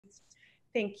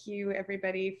Thank you,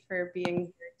 everybody, for being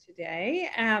here today.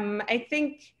 I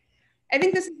think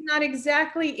this is not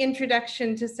exactly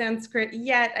introduction to Sanskrit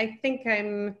yet. I think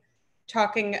I'm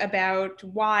talking about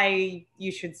why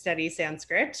you should study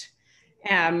Sanskrit,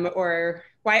 or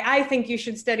why I think you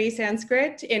should study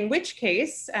Sanskrit, in which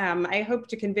case I hope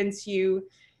to convince you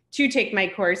to take my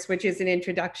course, which is an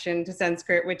introduction to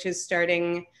Sanskrit, which is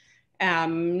starting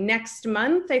next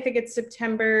month. I think it's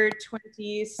September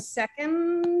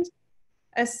 22nd,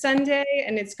 a Sunday,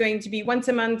 and it's going to be once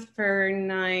a month for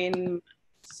 9 months.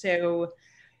 So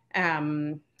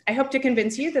I hope to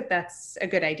convince you that that's a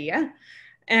good idea.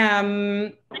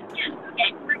 So,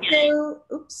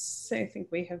 oops, I think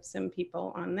we have some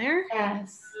people on there.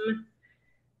 Yes.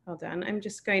 Hold on, I'm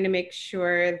just going to make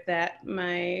sure that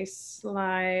my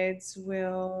slides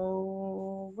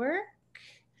will work.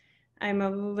 I'm a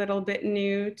little bit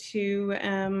new to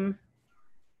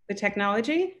the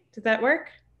technology. Did that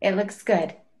work? It looks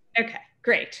good. Okay,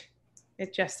 great.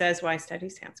 It just says why study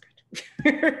Sanskrit.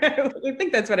 I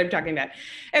think that's what I'm talking about.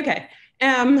 Okay.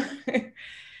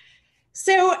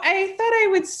 So I thought I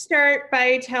would start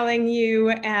by telling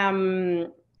you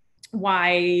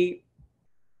why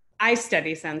I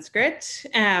study Sanskrit,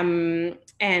 and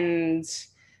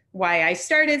why I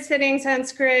started studying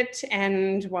Sanskrit,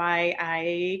 and why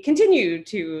I continue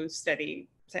to study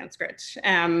Sanskrit.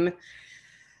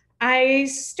 I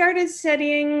started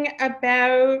studying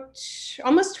about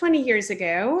almost 20 years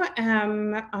ago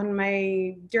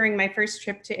during my first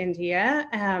trip to India.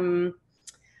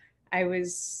 I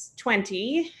was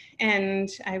 20, and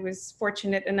I was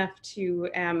fortunate enough to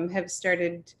have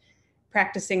started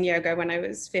practicing yoga when I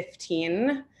was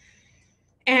 15.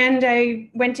 And I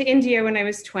went to India when I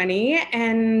was 20,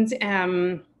 and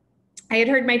I had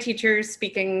heard my teacher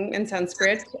speaking in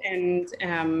Sanskrit and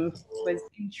was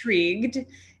intrigued.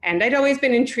 And I'd always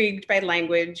been intrigued by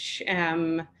language.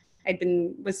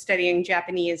 Was studying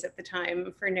Japanese at the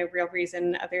time for no real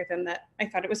reason other than that I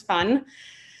thought it was fun.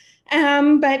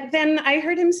 But then I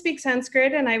heard him speak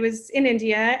Sanskrit, and I was in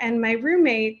India, and my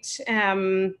roommate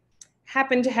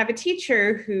happened to have a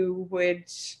teacher who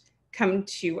would come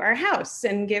to our house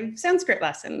and give Sanskrit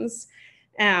lessons.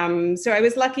 So I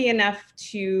was lucky enough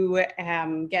to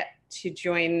get to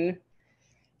join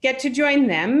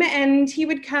them, and he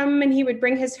would come and he would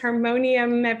bring his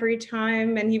harmonium every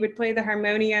time, and he would play the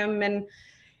harmonium, and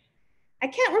I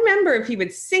can't remember if he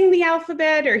would sing the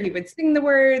alphabet or he would sing the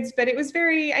words, but I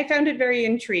found it very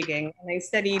intriguing. And I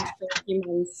studied for a few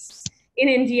months in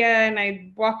India, and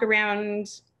I'd walk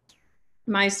around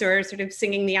Mysore sort of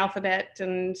singing the alphabet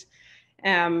and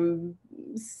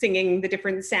singing the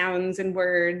different sounds and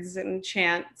words and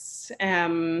chants.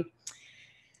 And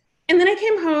then I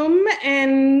came home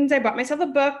and I bought myself a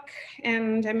book,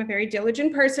 and I'm a very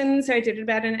diligent person, so I did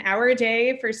about an hour a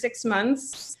day for 6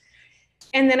 months.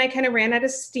 And then I kind of ran out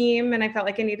of steam, and I felt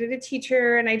like I needed a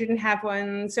teacher, and I didn't have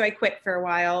one, so I quit for a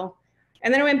while.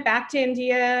 And then I went back to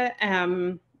India,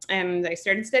 and I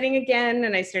started studying again,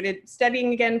 and I started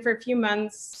studying again for a few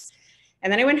months.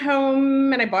 And then I went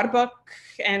home and I bought a book,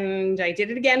 and I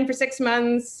did it again for 6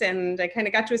 months, and I kind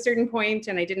of got to a certain point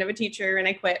and I didn't have a teacher, and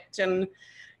I quit. And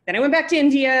then I went back to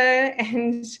India,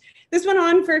 and this went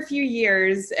on for a few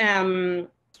years. And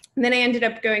then I ended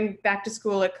up going back to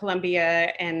school at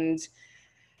Columbia, and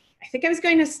I think I was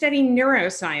going to study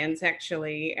neuroscience,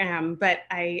 actually, but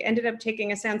I ended up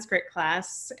taking a Sanskrit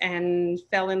class and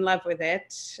fell in love with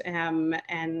it,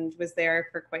 and was there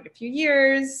for quite a few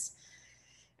years.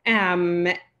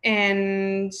 And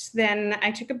then I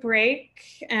took a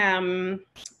break, and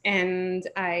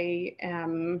I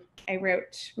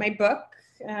wrote my book,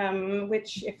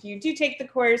 which, if you do take the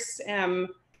course,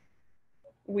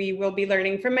 we will be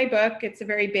learning from my book. It's a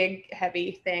very big,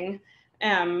 heavy thing.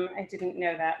 I didn't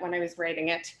know that when I was writing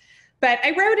it, but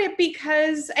I wrote it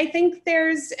because I think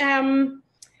there's the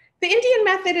Indian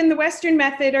method and the Western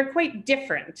method are quite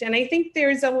different, and I think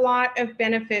there's a lot of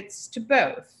benefits to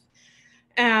both.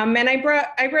 And I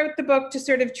wrote the book to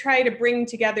sort of try to bring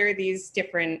together these two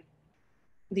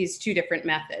different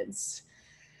methods.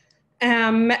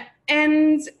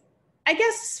 And I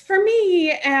guess for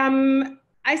me,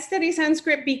 I study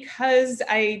Sanskrit because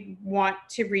I want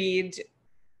to read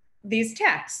these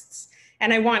texts,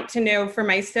 and I want to know for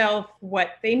myself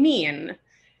what they mean.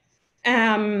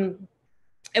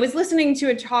 I was listening to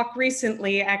a talk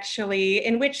recently, actually,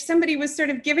 in which somebody was sort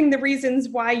of giving the reasons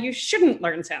why you shouldn't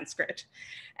learn Sanskrit.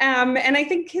 And I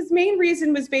think his main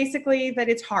reason was basically that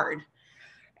it's hard.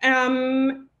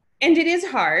 And it is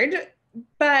hard,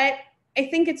 but I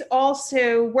think it's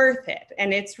also worth it,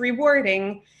 and it's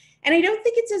rewarding. And I don't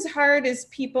think it's as hard as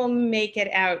people make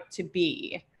it out to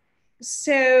be.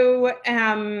 So,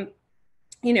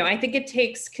 you know, I think it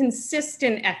takes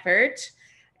consistent effort.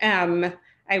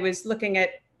 I was looking at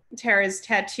Tara's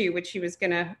tattoo, which she was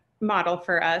going to model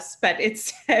for us, but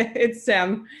it's says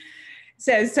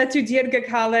Satu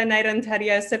Dirghakala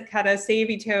Nairantarya Satkara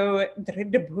Sevito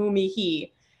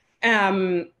Dridabhumihi.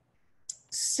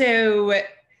 So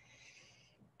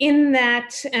in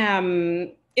that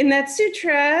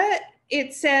sutra,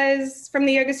 it says from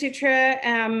the Yoga Sutra,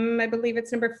 I believe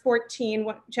it's number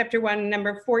 14, chapter 1,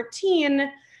 number 14,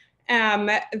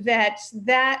 that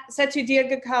Satu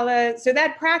Dirghakala, so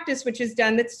that practice which is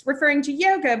done, that's referring to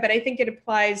yoga, but I think it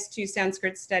applies to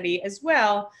Sanskrit study as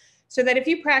well. So that if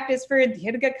you practice for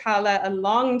Dirghakala, a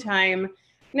long time,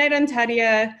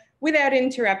 Nairantarya, without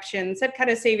interruption,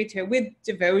 Satkara Sevita, with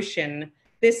devotion,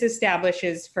 this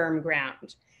establishes firm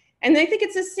ground. And I think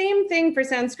it's the same thing for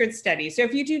Sanskrit study. So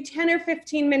if you do 10 or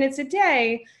 15 minutes a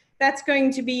day, that's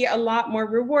going to be a lot more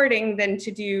rewarding than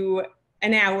to do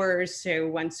an hour or so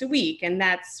once a week. And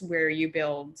that's where you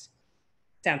build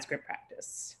Sanskrit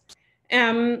practice.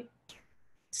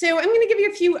 So I'm going to give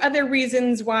you a few other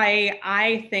reasons why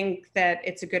I think that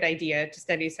it's a good idea to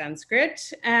study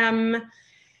Sanskrit. And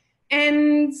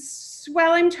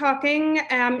while I'm talking,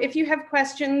 if you have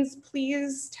questions,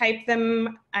 please type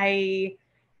them.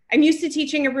 I'm used to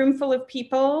teaching a room full of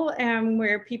people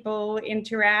where people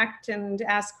interact and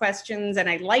ask questions, and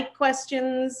I like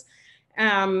questions.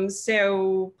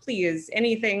 So please,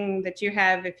 anything that you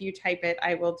have, if you type it,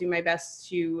 I will do my best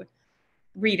to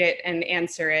read it and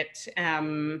answer it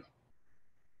as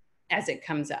it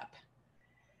comes up.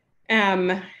 Let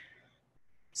me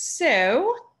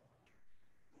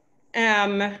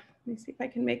see if I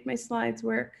can make my slides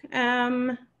work.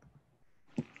 I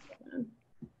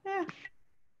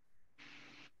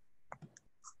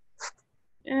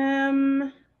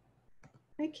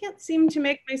can't seem to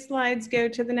make my slides go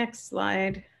to the next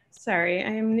slide. Sorry,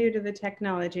 I am new to the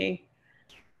technology.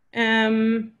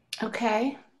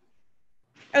 Okay.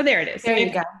 Oh, there it is. There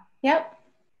you go. Yep.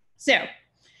 So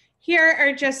here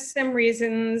are just some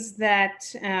reasons that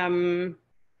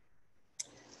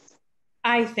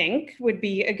I think would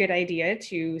be a good idea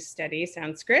to study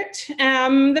Sanskrit.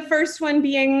 The first one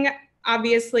being,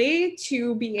 obviously,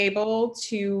 to be able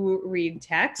to read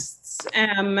texts.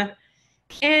 And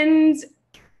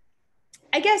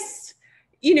I guess,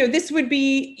 you know, this would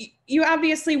be, you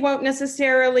obviously won't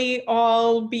necessarily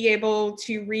all be able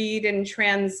to read and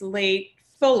translate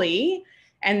fully,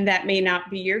 and that may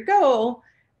not be your goal,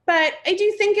 but I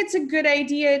do think it's a good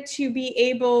idea to be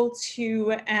able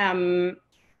to at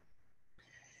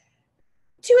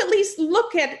least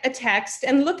look at a text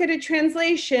and look at a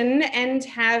translation and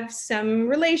have some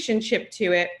relationship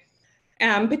to it,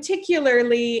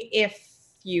 particularly if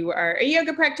you are a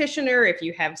yoga practitioner, if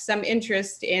you have some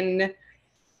interest in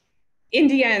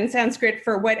India and Sanskrit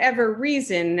for whatever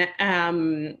reason,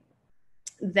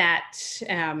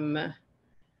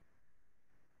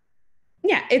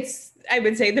 yeah, I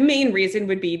would say the main reason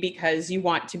would be because you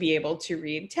want to be able to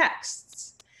read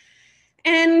texts.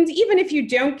 And even if you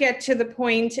don't get to the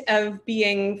point of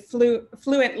being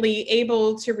fluently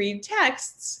able to read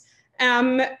texts,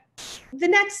 the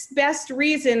next best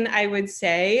reason, I would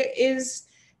say, is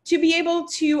to be able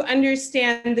to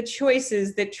understand the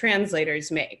choices that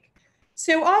translators make.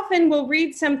 So often we'll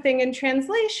read something in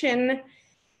translation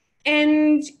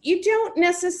and you don't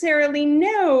necessarily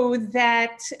know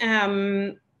that,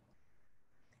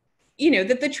 you know,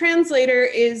 that the translator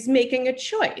is making a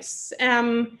choice.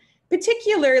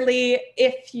 Particularly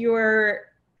if you're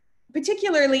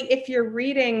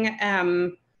reading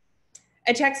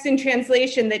a text in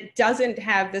translation that doesn't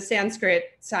have the Sanskrit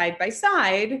side by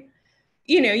side,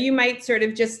 you know, you might sort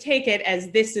of just take it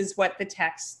as this is what the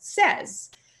text says.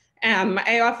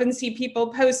 I often see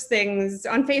people post things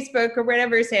on Facebook or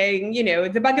whatever saying, you know,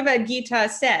 the Bhagavad Gita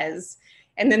says,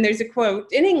 and then there's a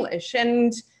quote in English.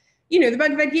 And, you know, the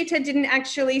Bhagavad Gita didn't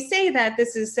actually say that.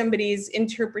 This is somebody's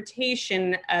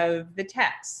interpretation of the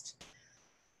text.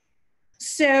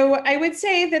 So I would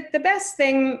say that the best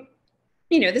thing,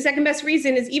 you know, the second best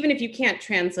reason is, even if you can't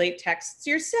translate texts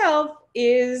yourself,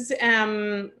 is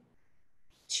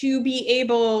to be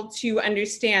able to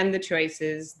understand the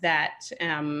choices that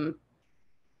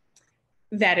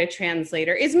that a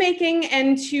translator is making,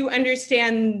 and to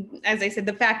understand, as I said,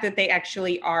 the fact that they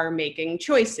actually are making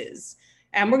choices.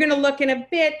 We're going to look in a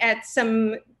bit at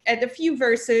a few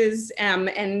verses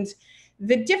and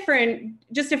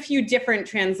just a few different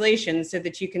translations, so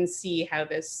that you can see how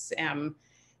this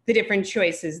the different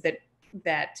choices that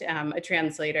a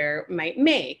translator might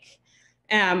make.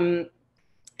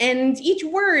 And each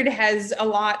word has a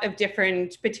lot of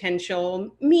different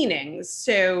potential meanings.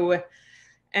 So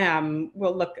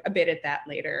we'll look a bit at that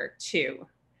later too.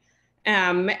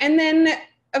 And then,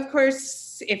 of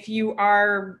course, if you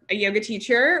are a yoga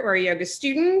teacher or a yoga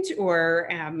student, or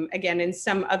again, in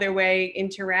some other way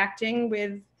interacting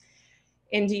with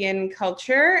Indian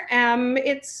culture,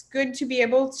 it's good to be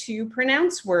able to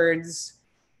pronounce words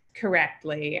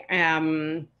correctly.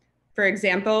 For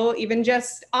example, even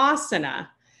just asana,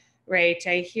 right?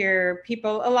 I hear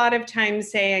people a lot of times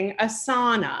saying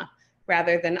asana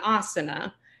rather than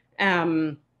asana.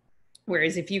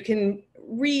 Whereas if you can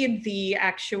read the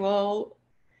actual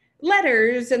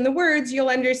letters and the words, you'll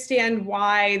understand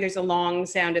why there's a long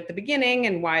sound at the beginning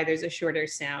and why there's a shorter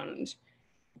sound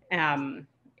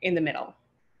in the middle.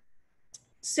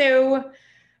 So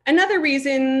another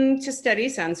reason to study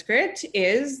Sanskrit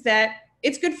is that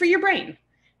it's good for your brain.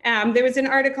 There was an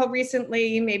article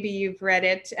recently, maybe you've read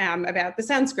it, about the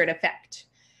Sanskrit effect,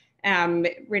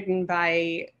 written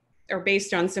by, or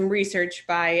based on some research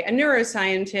by a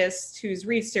neuroscientist who's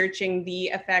researching the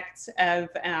effects of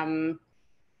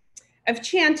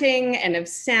chanting and of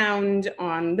sound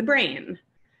on the brain.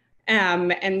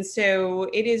 And so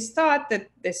it is thought that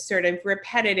this sort of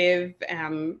repetitive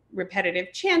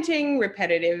chanting,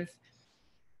 repetitive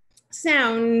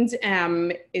sound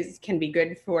can be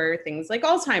good for things like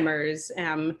Alzheimer's.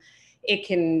 It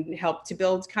can help to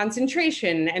build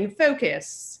concentration and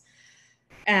focus.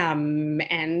 And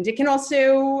it can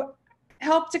also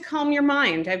help to calm your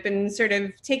mind. I've been sort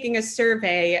of taking a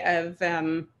survey of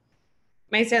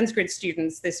my Sanskrit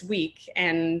students this week,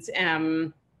 and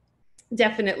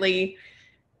definitely,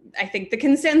 I think the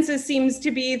consensus seems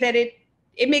to be that it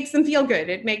makes them feel good.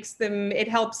 It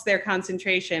helps their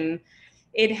concentration.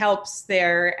 It helps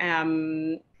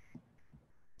them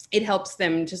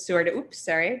to sort of, oops,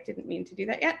 sorry, I didn't mean to do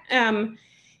that yet.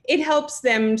 It helps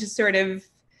them to sort of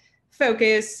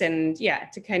focus and, yeah,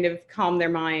 to kind of calm their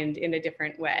mind in a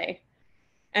different way.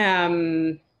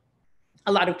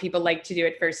 A lot of people like to do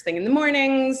it first thing in the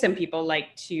morning. Some people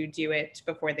like to do it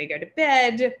before they go to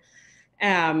bed.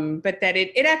 But that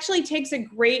it actually takes a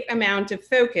great amount of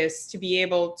focus to be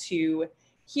able to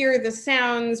hear the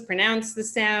sounds, pronounce the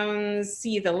sounds,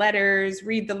 see the letters,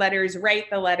 read the letters, write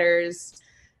the letters.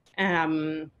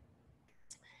 And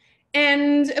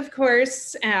of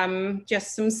course,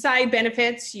 just some side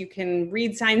benefits. You can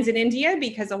read signs in India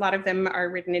because a lot of them are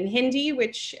written in Hindi,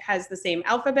 which has the same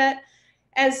alphabet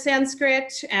as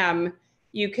Sanskrit.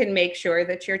 You can make sure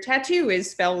that your tattoo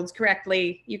is spelled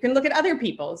correctly. You can look at other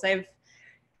people's.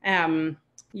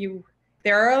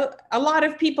 There are a lot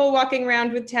of people walking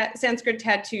around with Sanskrit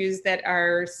tattoos that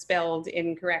are spelled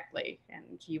incorrectly,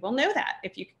 and you will know that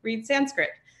if you read Sanskrit.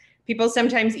 People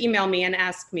sometimes email me and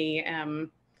ask me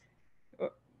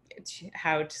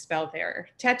how to spell their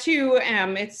tattoo.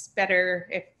 It's better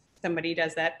if somebody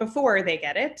does that before they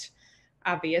get it,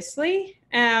 obviously.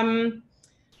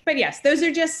 But yes, those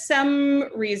are just some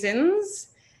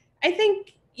reasons. I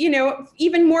think,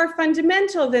 even more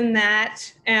fundamental than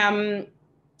that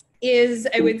is,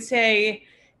 I would say,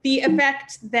 the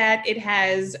effect that it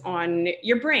has on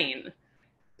your brain.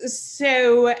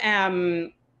 So,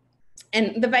 and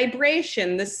the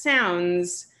vibration, the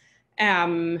sounds,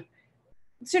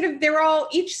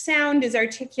 each sound is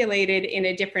articulated in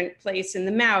a different place in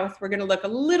the mouth. We're going to look a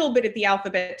little bit at the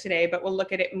alphabet today, but we'll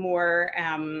look at it more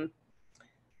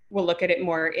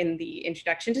in the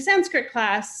introduction to Sanskrit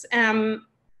class.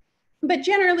 But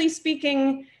generally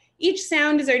speaking, each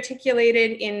sound is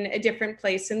articulated in a different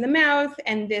place in the mouth,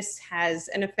 and this has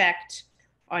an effect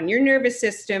on your nervous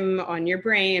system, on your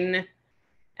brain,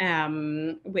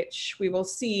 which we will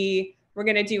see. We're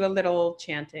going to do a little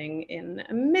chanting in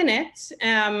a minute.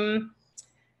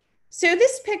 So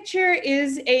this picture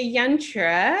is a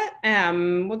yantra.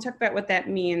 We'll talk about what that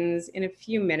means in a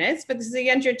few minutes, but this is a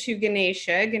yantra to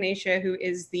Ganesha, who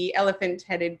is the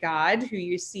elephant-headed god, who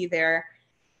you see there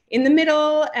in the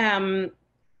middle,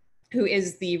 who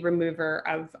is the remover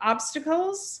of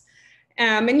obstacles.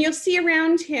 And you'll see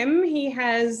around him,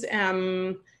 he's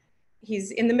in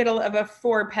the middle of a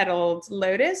 4-petaled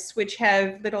lotus, which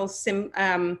have little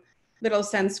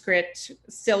Sanskrit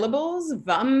syllables,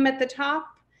 vam at the top,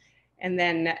 and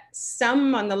then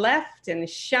sum on the left and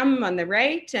shum on the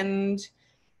right. And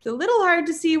it's a little hard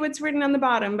to see what's written on the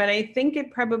bottom, but I think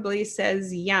it probably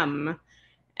says yum.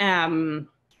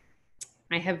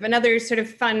 I have another sort of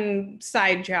fun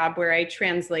side job where I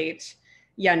translate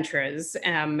yantras,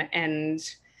 and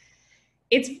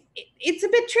it's a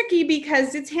bit tricky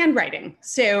because it's handwriting.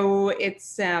 So it's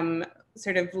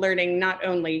sort of learning not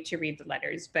only to read the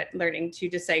letters, but learning to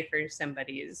decipher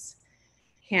somebody's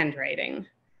handwriting.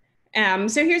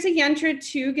 So here's a yantra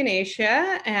to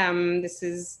Ganesha. This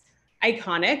is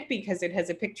iconic because it has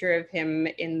a picture of him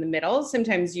in the middle.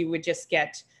 Sometimes you would just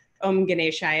get Om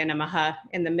Ganeshaya Namaha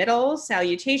in the middle,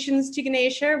 salutations to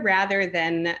Ganesha, rather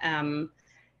than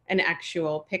an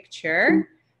actual picture.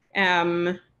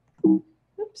 Oops,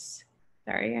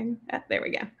 sorry, there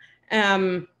we go.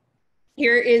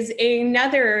 Here is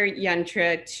another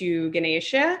yantra to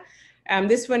Ganesha.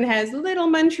 This one has little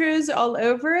mantras all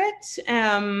over it.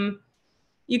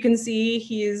 You can see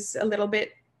he's a little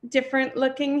bit different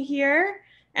looking here.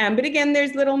 But again,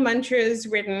 there's little mantras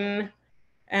written,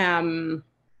 and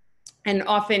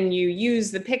often you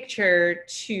use the picture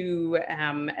to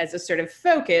as a sort of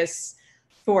focus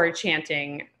for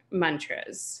chanting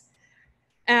mantras.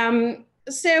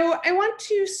 So I want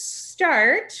to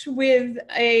start with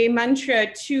a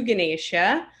mantra to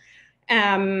Ganesha.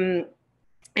 And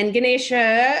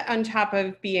Ganesha, on top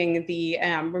of being the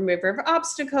remover of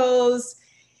obstacles,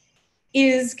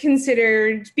 is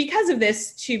considered, because of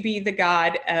this, to be the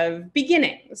god of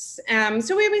beginnings.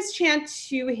 So we always chant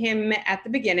to him at the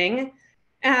beginning.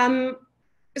 So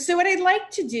what I'd like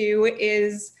to do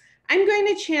is, I'm going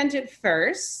to chant it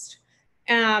first,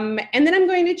 and then I'm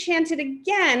going to chant it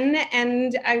again,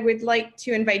 and I would like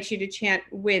to invite you to chant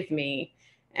with me.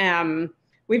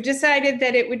 We've decided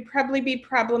that it would probably be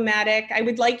problematic. I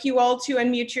would like you all to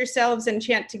unmute yourselves and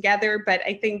chant together, but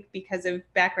I think because of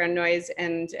background noise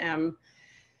and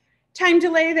time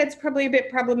delay, that's probably a bit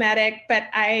problematic, but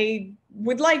I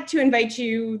would like to invite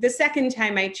you the second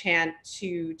time I chant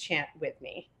to chant with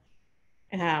me.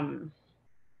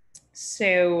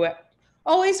 So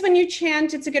always when you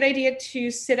chant, it's a good idea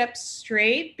to sit up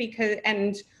straight, because,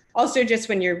 and also just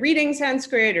when you're reading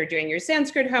Sanskrit or doing your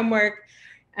Sanskrit homework,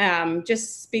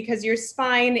 just because your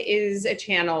spine is a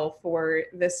channel for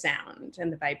the sound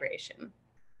and the vibration.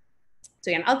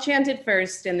 So again, I'll chant it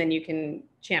first and then you can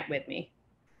chant with me.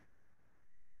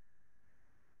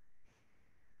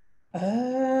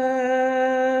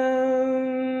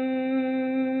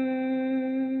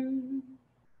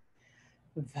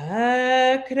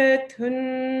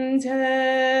 Vakratunda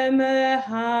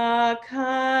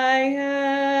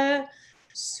Mahakaya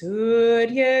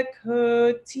Surya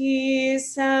Koti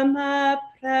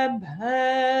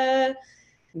Samaprabha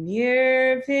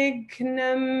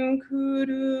Nirvignam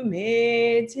Kuru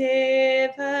Me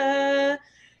Deva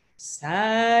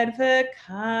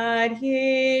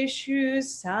Sarvakaryeshu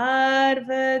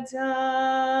Sarvada.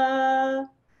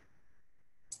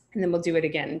 And then we'll do it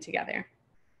again together.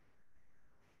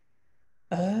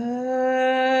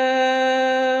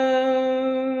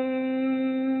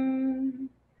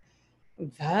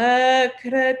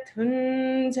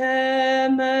 Vakratunda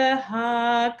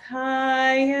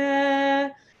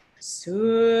Mahakaya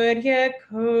Surya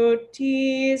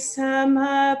Koti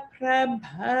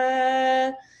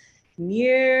Samaprabha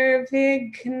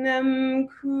Nirvignam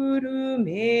Kuru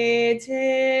Me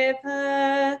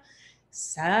Deva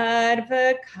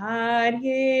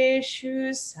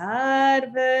Sarvakaryeshu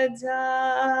Sarvada.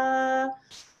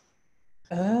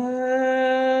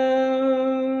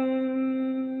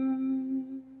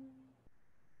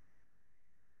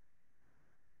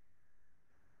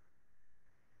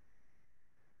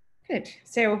 Good.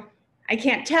 So I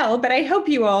can't tell, but I hope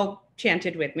you all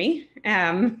chanted with me.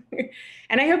 And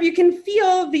I hope you can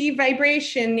feel the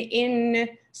vibration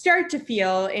start to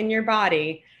feel in your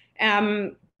body.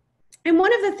 And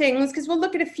one of the things, because we'll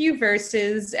look at a few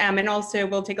verses and also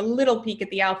we'll take a little peek at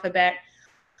the alphabet.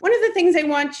 One of the things I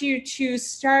want you to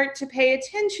start to pay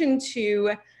attention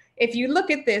to, if you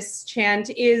look at this chant,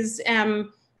 is the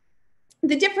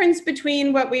difference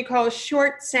between what we call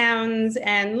short sounds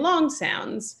and long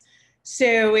sounds.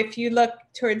 So if you look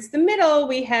towards the middle,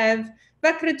 we have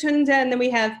Vakratunda, and then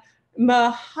we have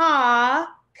Mahakaya.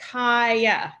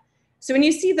 So when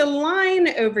you see the line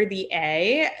over the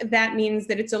A, that means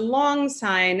that it's a long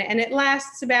sign, and it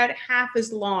lasts about half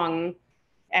as long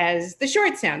as the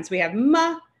short sounds. We have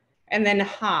Ma, and then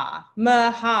Ha,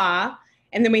 Maha,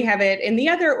 and then we have it in the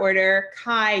other order,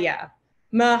 Kaya,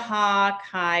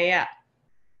 Mahakaya.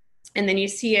 And then you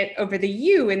see it over the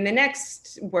U in the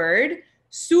next word,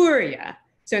 Surya.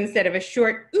 So instead of a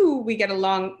short oo, we get a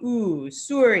long oo,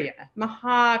 Surya,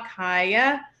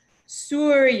 Mahakaya,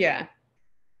 Surya.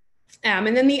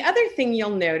 And then the other thing you'll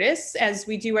notice as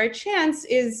we do our chants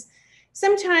is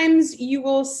sometimes you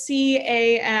will see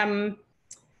an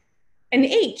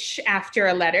H after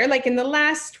a letter, like in the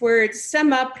last word,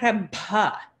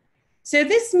 Samaprabha. So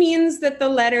this means that the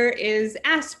letter is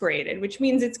aspirated, which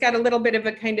means it's got a little bit of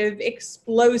a kind of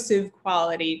explosive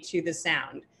quality to the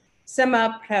sound.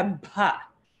 Samaprabha.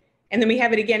 And then we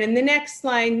have it again in the next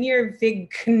line, near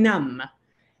Vignam.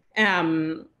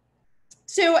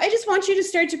 So I just want you to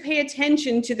start to pay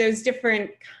attention to those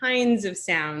different kinds of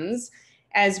sounds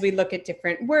as we look at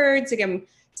different words. Again,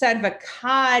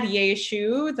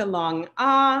 sarvakaryeshu, the long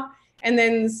ah, and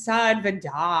then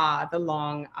sarvada, the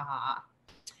long ah.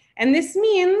 And this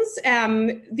means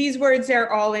these words are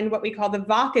all in what we call the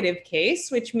vocative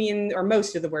case, which means, or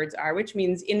most of the words are, which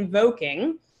means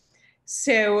invoking.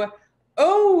 So,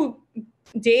 oh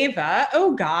Deva,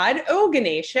 oh God, oh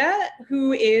Ganesha,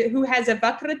 who has a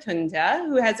Vakratunda,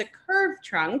 who has a curved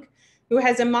trunk, who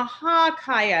has a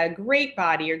Mahakaya, great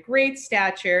body or great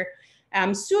stature,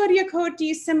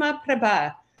 Suryakoti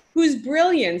Samaprabha, whose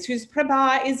brilliance, whose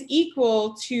Prabha is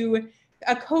equal to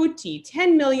a Koti,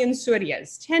 10 million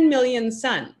Suryas, 10 million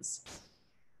suns.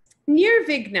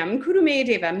 Nirvignam, Kurume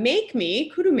Deva, make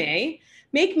me, Kurume,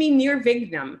 make me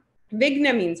Nirvignam.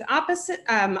 Vigna means opposite,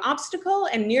 obstacle,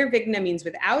 and nirvigna means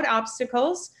without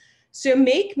obstacles. So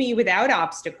make me without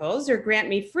obstacles, or grant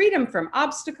me freedom from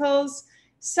obstacles.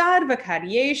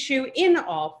 Sarvakaryeshu, in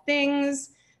all things.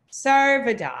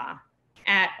 Sarvada,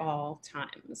 at all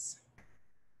times.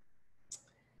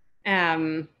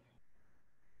 Thank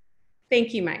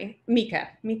you,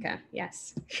 Mika,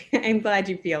 yes. I'm glad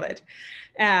you feel it.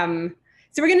 So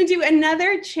we're gonna do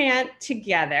another chant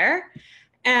together.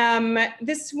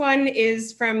 This one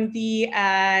is from the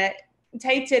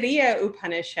Taittiriya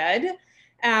Upanishad.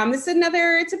 This is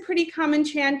another, it's a pretty common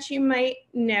chant, you might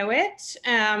know it.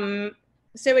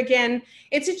 So again,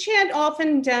 it's a chant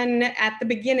often done at the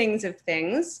beginnings of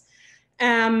things.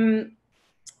 And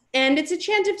it's a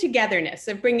chant of togetherness,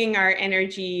 of bringing our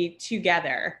energy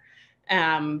together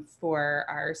for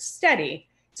our study.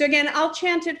 So again, I'll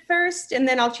chant it first, and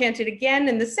then I'll chant it again.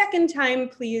 And the second time,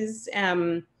 please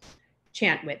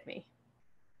chant with me.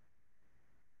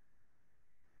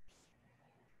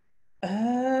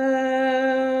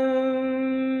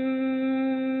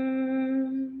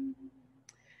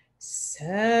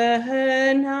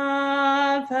 Sahana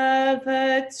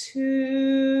vavatu,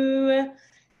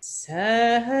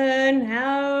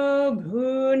 sahanau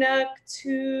bhunaktu,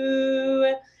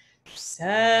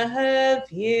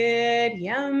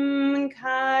 sahaviryam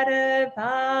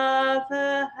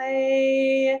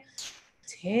karavavahai,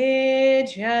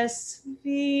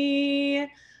 Tejasvi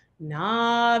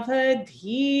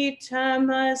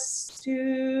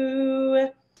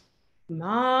navadhitamastu,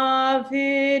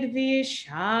 mavid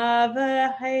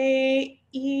vishavahai,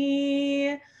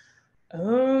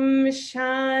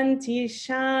 shanti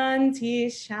shanti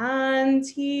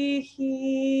shanti.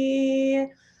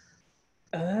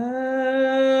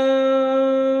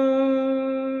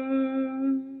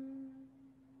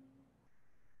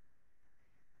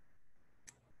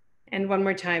 And one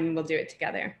more time, we'll do it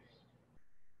together.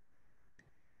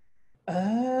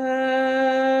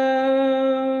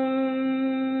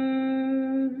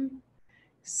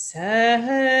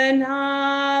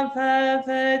 Sahana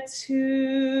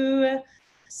vavatu,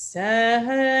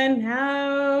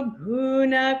 sahanau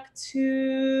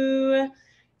bhunaktu,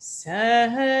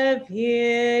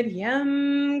 sahaviryam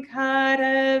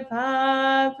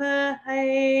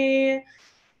karavavahai,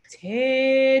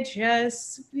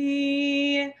 tejasvi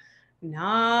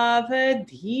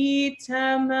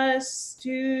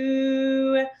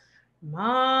navadhitamastu,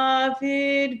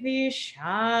 mavid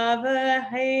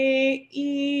vishavahai,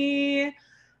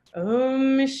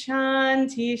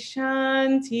 shanti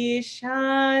shanti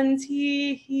shanti.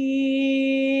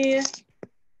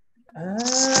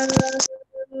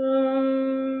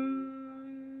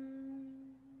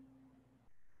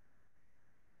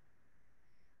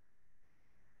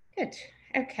 Good.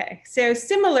 Okay, so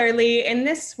similarly in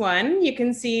this one, you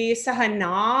can see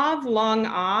sahanav, long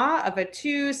ah of a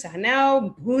two,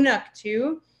 sahanau, bhunak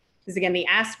two. This is again the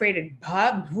aspirated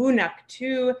ba, bhunak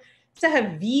two.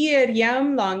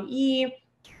 Sahaviryam, long e,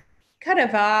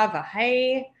 karava,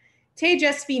 vahai.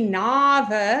 Tejasvi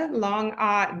nava, long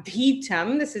ah,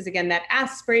 dhitam. This is again that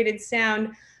aspirated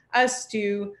sound,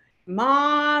 astu,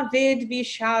 ma vid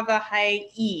vishava hai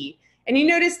e. And you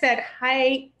notice that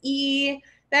hai e,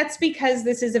 that's because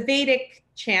this is a Vedic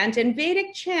chant, and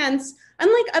Vedic chants,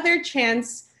 unlike other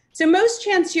chants, so most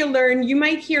chants you'll learn, you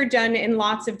might hear done in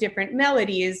lots of different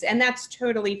melodies, and that's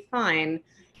totally fine.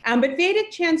 But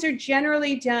Vedic chants are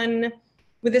generally done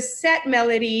with a set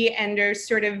melody and are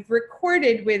sort of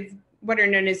recorded with what are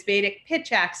known as Vedic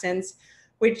pitch accents,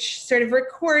 which sort of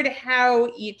record how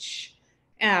each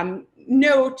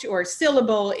note or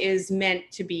syllable is meant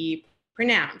to be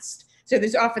pronounced. So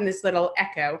there's often this little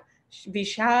echo.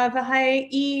 Vishavahai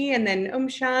e, and then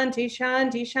shanti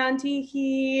shanti shanti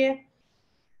he.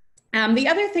 The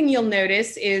other thing you'll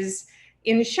notice is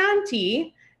in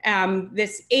shanti,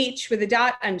 this H with a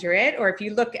dot under it, or if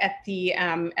you look at the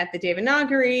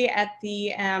Devanagari,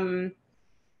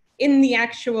 in the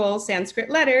actual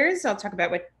Sanskrit letters, I'll talk about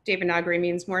what Devanagari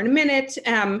means more in a minute,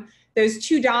 those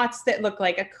two dots that look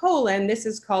like a colon, this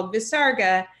is called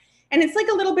visarga, and it's like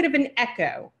a little bit of an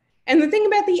echo. And the thing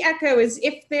about the echo is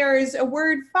if there's a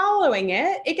word following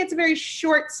it, it gets a very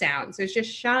short sound. So it's just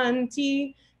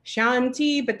shanti,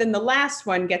 shanti, but then the last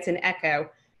one gets an echo,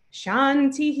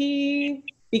 shantihi,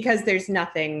 because there's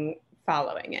nothing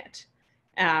following it.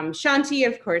 Shanti,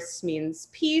 of course, means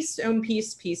peace, om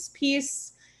peace, peace,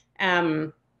 peace.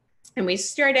 And we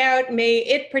start out, may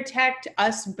it protect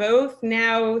us both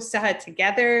now, saha,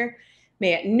 together.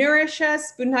 May it nourish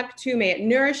us, bunaktu, may it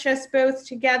nourish us both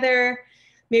together.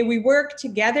 May we work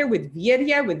together with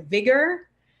virya, with vigor.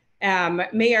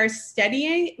 May our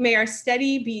study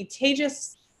be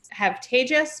tejas, have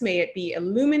tejas, may it be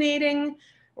illuminating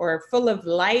or full of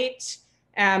light.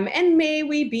 And may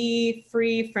we be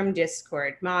free from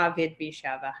discord. Ma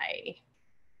vidvishavahai.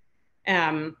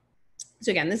 So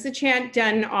again, this is a chant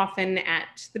done often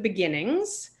at the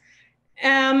beginnings.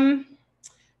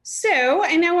 So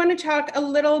I now want to talk a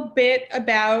little bit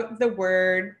about the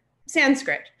word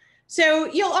Sanskrit. So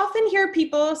you'll often hear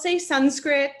people say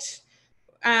Sanskrit.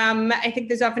 I think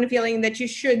there's often a feeling that you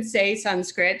should say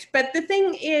Sanskrit, but the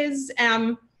thing is,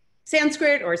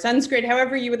 Sanskrit or Sanskrit,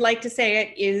 however you would like to say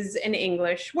it, is an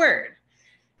English word.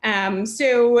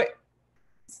 So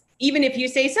even if you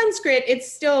say Sanskrit,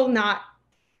 it's still not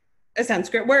a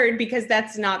Sanskrit word because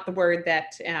that's not the word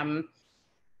that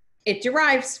it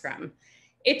derives from.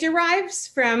 It derives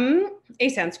from a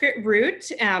Sanskrit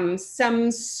root,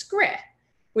 samskrit,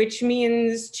 which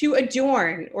means to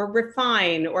adorn or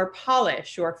refine or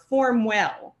polish or form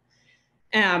well.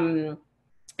 And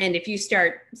if you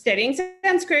start studying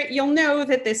Sanskrit, you'll know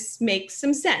that this makes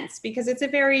some sense because it's a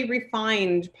very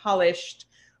refined, polished,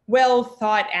 well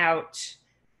thought out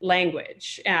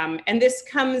language. And this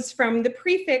comes from the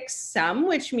prefix sam,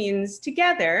 which means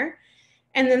together,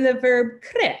 and then the verb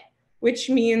kre, which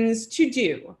means to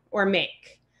do or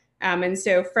make. And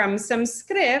so from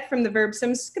samskrit, from the verb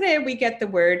samskrit, we get the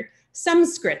word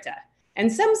samskrita. And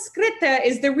samskrita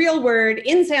is the real word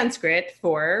in Sanskrit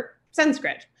for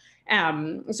Sanskrit.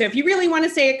 So if you really want to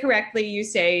say it correctly, you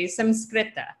say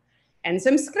samskrita. And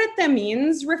samskrita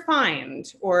means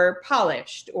refined or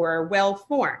polished or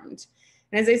well-formed.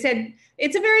 And as I said,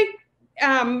 it's a very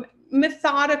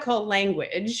methodical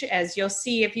language. As you'll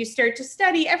see, if you start to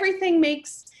study, everything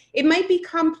it might be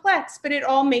complex, but it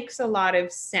all makes a lot of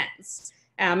sense.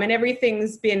 And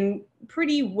everything's been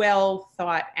pretty well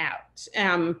thought out.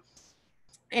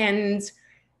 And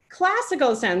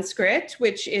classical Sanskrit,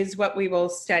 which is what we will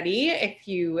study if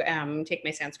you take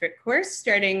my Sanskrit course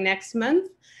starting next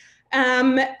month.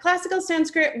 Classical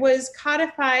Sanskrit was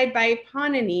codified by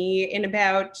Panini in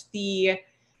about the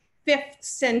 5th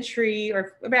century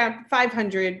or about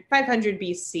 500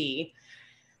 BC.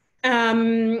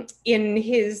 In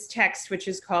his text, which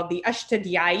is called the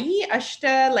Ashtadhyayi,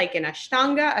 Ashta like in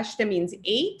Ashtanga, Ashta means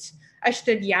 8,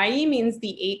 Ashtadhyayi means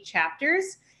the 8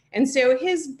 chapters. And so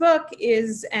his book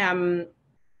is,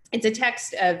 it's a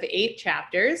text of 8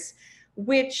 chapters,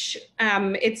 which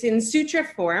it's in sutra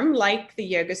form, like the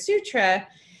Yoga Sutra,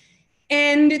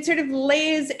 and it sort of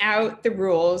lays out the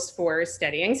rules for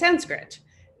studying Sanskrit.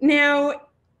 Now,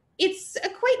 it's a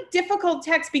quite difficult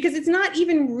text because it's not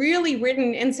even really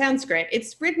written in Sanskrit.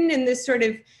 It's written in this sort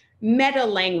of meta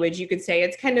language, you could say.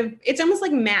 It's almost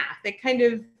like math.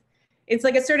 It's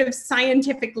like a sort of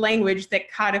scientific language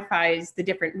that codifies the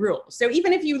different rules. So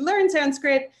even if you learn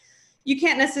Sanskrit, you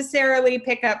can't necessarily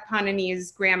pick up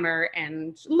Panini's grammar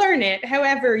and learn it.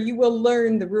 However, you will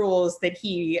learn the rules that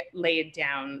he laid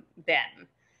down then.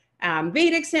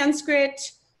 Vedic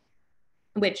Sanskrit,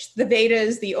 which the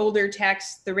Vedas, the older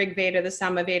texts, the Rig Veda, the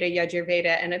Samaveda, Yajur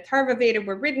Veda, and Atharva Veda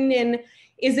were written in,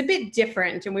 is a bit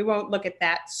different, and we won't look at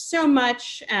that so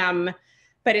much,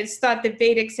 but it's thought that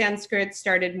Vedic Sanskrit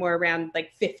started more around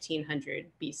like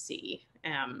 1500 BC.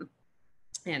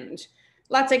 And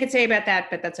lots I could say about that,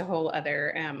 but that's a whole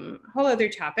other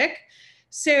topic.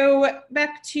 So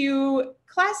back to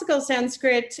classical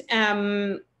Sanskrit,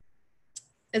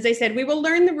 as I said, we will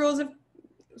learn the rules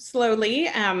slowly,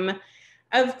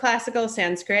 of classical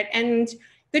Sanskrit. And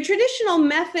the traditional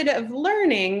method of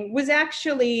learning was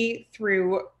actually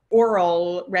through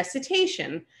oral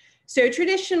recitation. So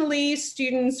traditionally,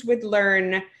 students would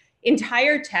learn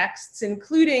entire texts,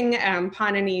 including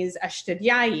Panini's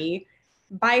Ashtadhyayi,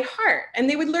 by heart. And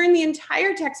they would learn the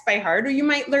entire text by heart, or you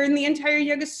might learn the entire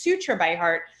Yoga Sutra by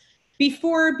heart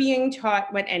before being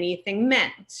taught what anything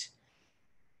meant.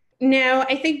 Now,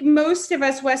 I think most of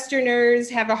us Westerners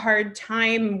have a hard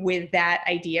time with that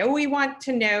idea. We want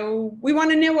to know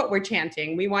what we're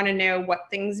chanting. We want to know what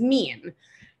things mean.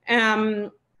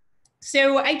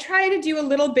 So I try to do a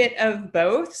little bit of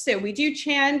both. So we do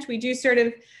chant, we do sort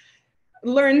of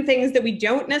learn things that we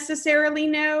don't necessarily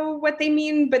know what they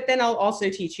mean, but then I'll also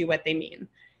teach you what they mean.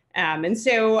 And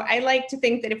so I like to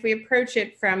think that if we approach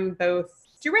it from both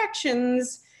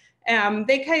directions,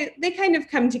 they kind of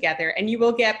come together, and you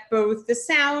will get both the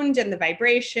sound and the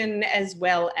vibration as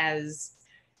well as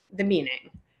the meaning.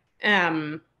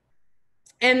 And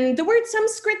the word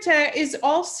Samskrita is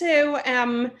also,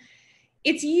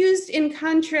 it's used in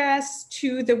contrast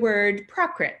to the word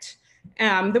Prakrit.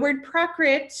 The word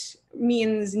Prakrit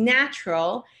means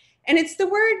natural, and it's the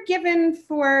word given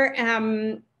for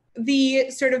the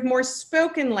sort of more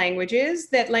spoken languages,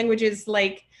 that languages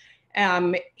like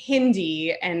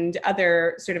Hindi and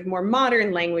other sort of more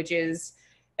modern languages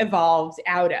evolved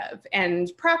out of. And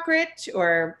Prakrit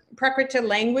or Prakrita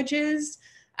languages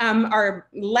are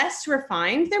less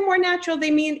refined. They're more natural.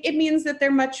 It means that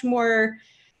they're much more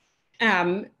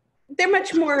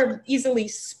easily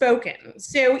spoken.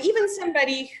 So even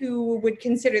somebody who would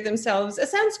consider themselves a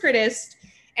Sanskritist,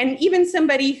 and even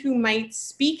somebody who might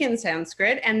speak in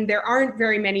Sanskrit, and there aren't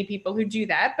very many people who do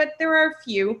that, but there are a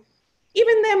few,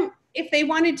 even them, if they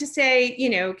wanted to say, you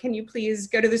know, can you please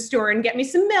go to the store and get me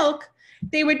some milk,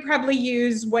 they would probably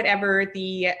use whatever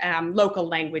the local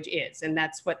language is. And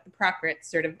that's what the Prakrit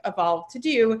sort of evolved to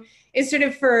do, is sort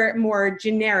of for more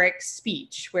generic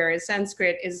speech, whereas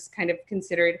Sanskrit is kind of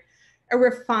considered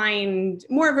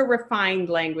more of a refined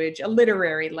language, a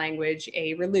literary language,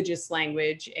 a religious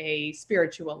language, a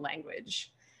spiritual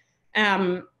language.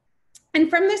 And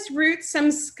from this root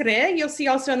samskrit, you'll see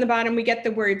also on the bottom, we get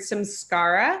the word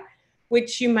samskara,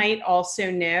 which you might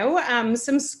also know.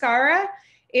 Samskara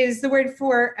is the word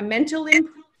for a mental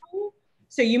impression.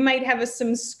 So you might have a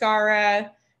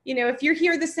samskara, you know, if you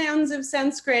hear the sounds of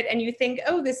Sanskrit and you think,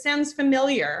 oh, this sounds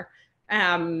familiar,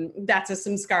 that's a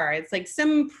samskara. It's like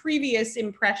some previous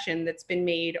impression that's been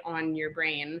made on your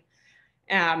brain.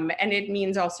 And it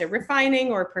means also refining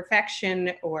or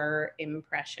perfection or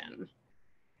impression.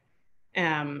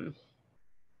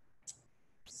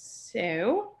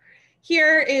 So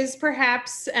here is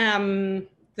perhaps the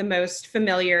most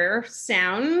familiar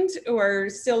sound or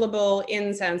syllable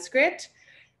in Sanskrit,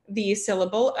 the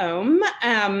syllable Om.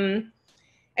 And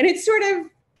it's sort of,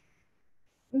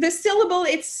 the syllable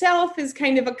itself is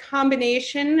kind of a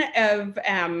combination of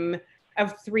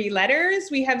 3 letters.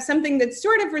 We have something that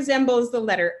sort of resembles the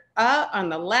letter A on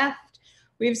the left.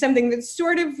 We have something that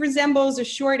sort of resembles a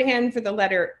shorthand for the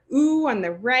letter U on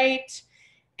the right.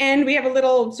 And we have a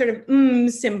little sort of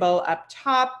symbol up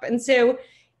top. And so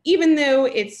even though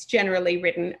it's generally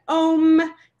written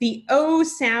Om, the O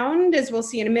sound, as we'll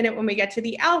see in a minute when we get to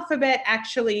the alphabet,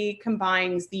 actually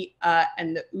combines the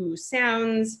and the U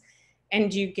sounds,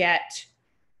 and you get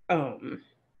Om.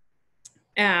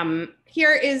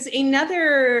 Here is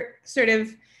another sort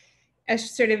of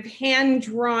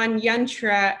hand-drawn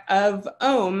yantra of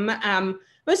Om.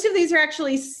 Most of these are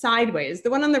actually sideways.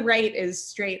 The one on the right is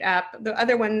straight up. The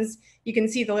other ones, you can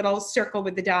see the little circle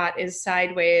with the dot is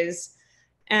sideways.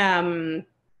 As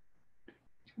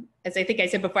I think I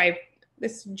said before, I have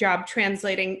this job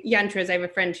translating yantras. I have a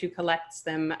friend who collects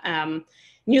them. And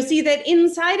you'll see that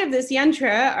inside of this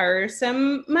yantra are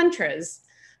some mantras.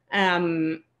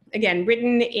 Again,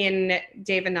 written in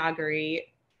Devanagari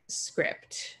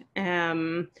script.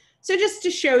 So just to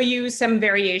show you some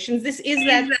variations, this is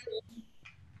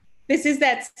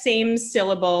that same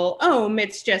syllable Om,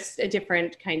 it's just a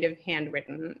different kind of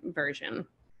handwritten version.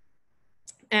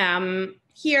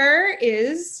 Here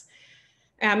is,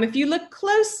 if you look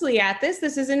closely at this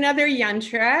is another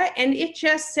yantra, and it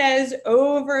just says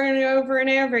over and over and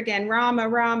over again, Rama,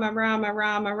 Rama, Rama,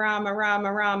 Rama, Rama,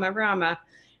 Rama, Rama, Rama.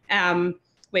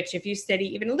 Which if you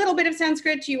study even a little bit of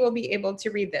Sanskrit, you will be able to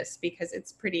read this because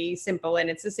it's pretty simple and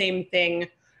it's the same thing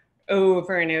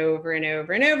over and over and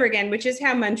over and over again, which is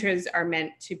how mantras are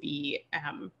meant to be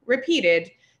repeated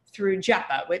through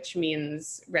japa, which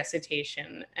means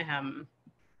recitation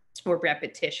or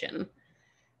repetition.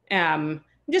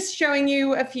 Just showing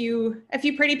you a few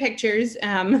pretty pictures.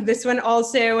 This one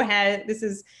also has, this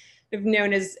is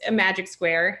known as a magic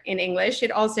square in English.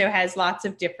 It also has lots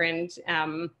of different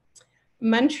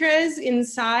mantras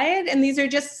inside, and these are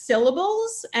just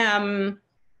syllables. And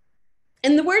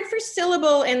the word for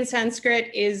syllable in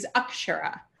Sanskrit is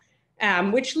akshara,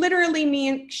 which literally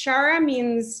means, kshara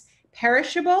means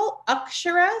perishable,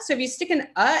 akshara. So if you stick an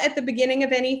at the beginning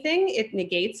of anything, it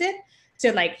negates it.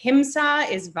 So like himsa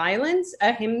is violence,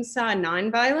 ahimsa,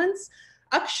 non-violence.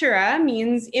 Akshara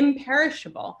means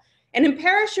imperishable. And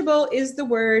imperishable is the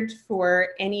word for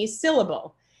any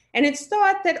syllable. And it's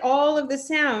thought that all of the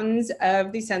sounds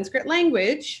of the Sanskrit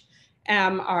language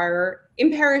are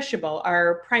imperishable,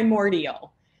 are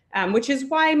primordial, which is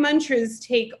why mantras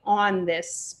take on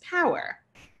this power.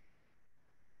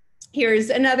 Here's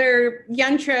another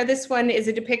yantra. This one is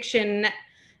a depiction,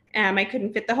 I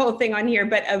couldn't fit the whole thing on here,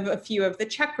 but of a few of the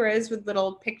chakras with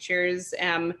little pictures,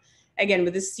 again,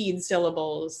 with the seed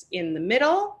syllables in the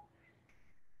middle.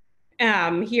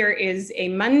 Here is a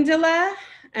mandala.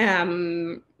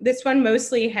 This one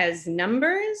mostly has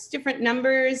numbers, different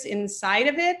numbers inside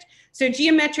of it. So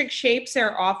geometric shapes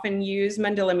are often used.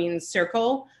 Mandala means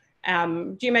circle.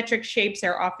 Geometric shapes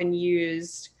are often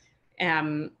used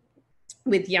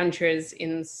with yantras,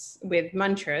 with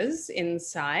mantras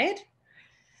inside.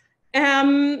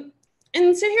 And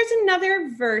so here's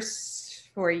another verse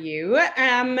for you.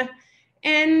 And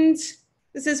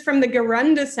this is from the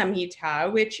Garanda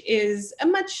Samhita, which is a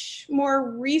much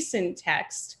more recent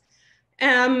text.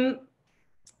 And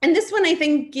this one, I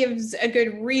think, gives a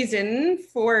good reason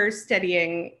for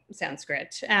studying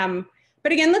Sanskrit.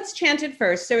 But again, let's chant it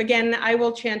first. So again, I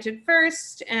will chant it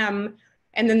first. And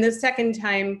then the second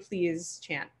time, please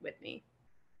chant with me.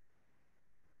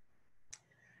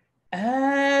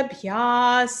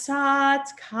 Abhyasat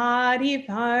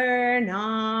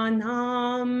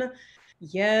karivarnanam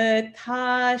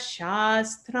yatha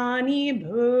shastrani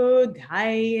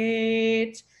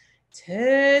budhayet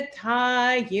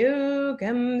tatha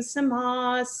yogam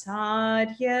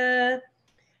samasadya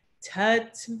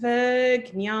tattva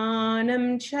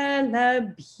jnanam cha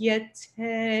labhyate.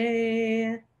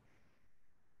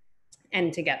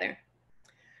 And together.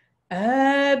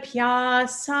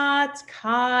 Abhyasat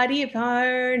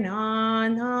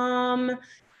karivarnanam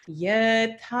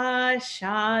yatha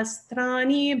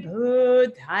shastrani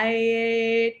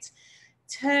budhayet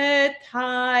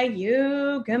tatha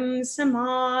yogam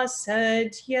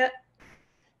samasadya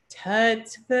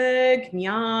tattva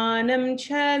jnanam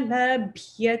cha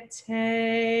labhyate.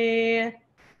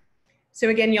 So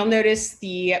again, you'll notice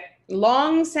the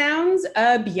long sounds,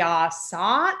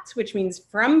 abhyasat, which means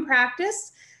from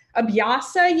practice.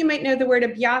 Abhyasa, you might know the word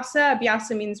abhyasa.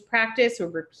 Abhyasa means practice or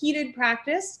repeated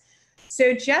practice.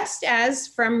 So just as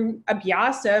from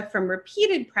abhyasa, from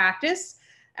repeated practice,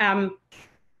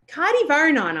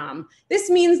 karivarnanam, this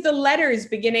means the letters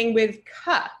beginning with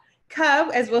ka. Ka,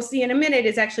 as we'll see in a minute,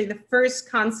 is actually the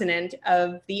first consonant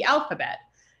of the alphabet.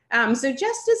 So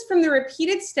just as from the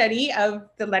repeated study of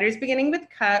the letters beginning with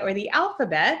ka or the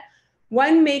alphabet,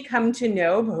 one may come to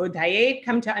know, bodhayet,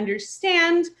 come to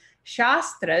understand,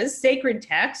 shastras, sacred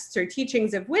texts or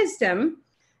teachings of wisdom,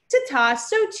 tata,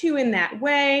 so too in that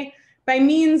way, by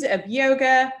means of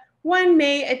yoga, one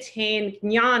may attain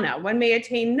jnana, one may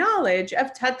attain knowledge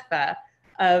of tattva,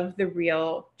 of the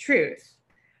real truth.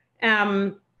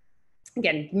 Again,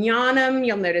 jnanam,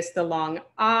 you'll notice the long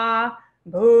ah,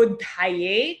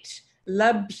 bodhayet,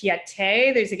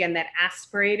 labhyate, there's again that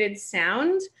aspirated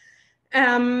sound.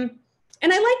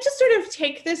 And I like to sort of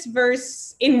take this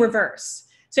verse in reverse.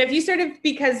 So if you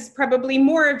because probably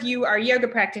more of you are yoga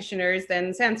practitioners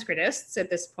than Sanskritists at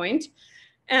this point.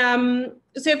 So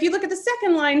if you look at the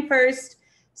second line first,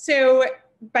 so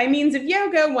by means of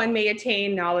yoga, one may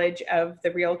attain knowledge of the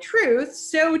real truth.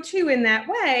 So too in that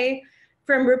way,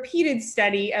 from repeated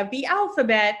study of the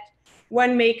alphabet,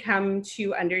 one may come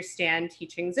to understand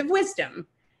teachings of wisdom.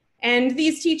 And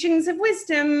these teachings of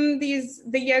wisdom, the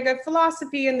yoga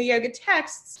philosophy and the yoga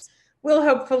texts will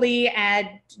hopefully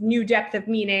add new depth of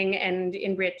meaning and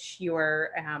enrich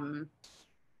your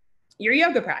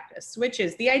yoga practice, which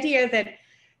is the idea that,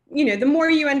 the more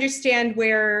you understand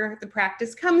where the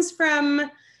practice comes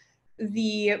from,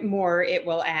 the more it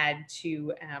will add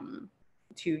to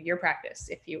your practice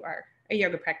if you are a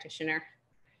yoga practitioner.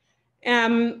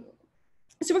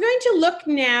 So we're going to look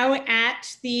now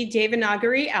at the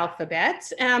Devanagari alphabet.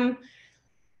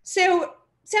 So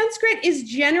Sanskrit is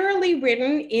generally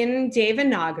written in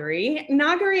Devanagari.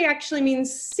 Nagari actually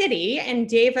means city and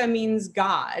Deva means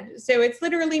God. So it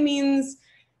literally means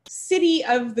city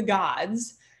of the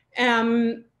gods.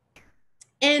 And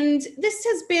this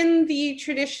has been the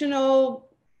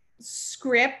traditional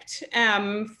script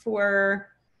for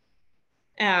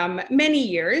many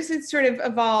years. It sort of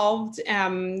evolved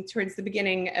towards the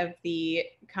beginning of the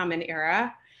Common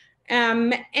Era.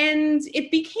 And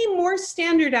it became more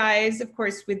standardized, of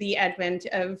course, with the advent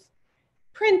of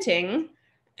printing.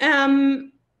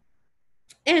 But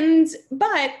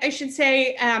I should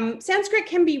say, Sanskrit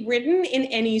can be written in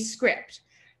any script.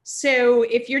 So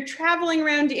if you're traveling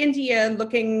around India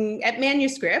looking at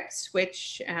manuscripts,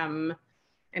 which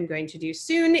I'm going to do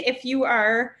soon. If you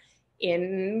are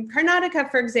in Karnataka,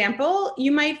 for example,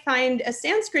 you might find a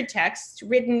Sanskrit text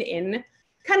written in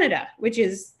Kannada, which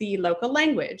is the local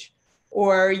language.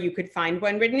 Or you could find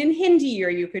one written in Hindi, or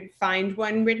you could find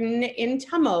one written in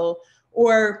Tamil,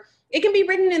 or it can be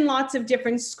written in lots of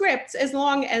different scripts as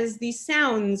long as the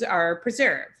sounds are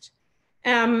preserved.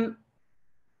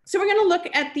 So we're going to look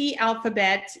at the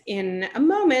alphabet in a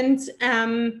moment,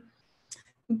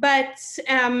 but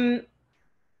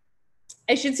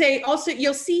I should say also,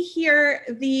 you'll see here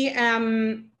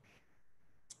the,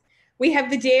 we have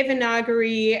the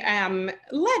Devanagari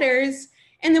letters,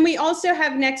 and then we also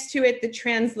have next to it the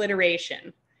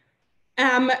transliteration.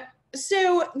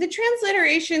 So the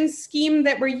transliteration scheme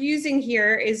that we're using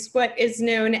here is what is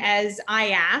known as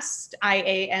IAST,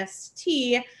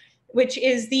 I-A-S-T, which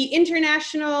is the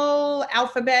International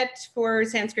Alphabet for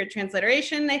Sanskrit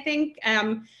Transliteration, I think.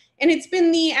 And it's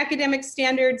been the academic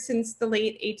standard since the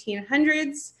late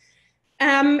 1800s.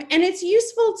 And it's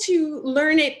useful to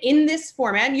learn it in this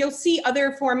format. You'll see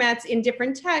other formats in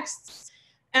different texts.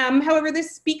 However,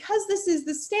 because this is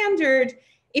the standard,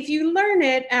 if you learn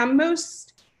it,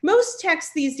 most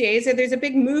texts these days, there's a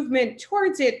big movement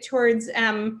towards it, towards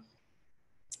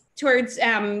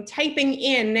typing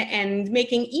in and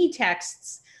making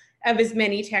e-texts of as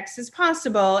many texts as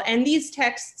possible. And these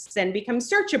texts then become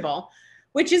searchable,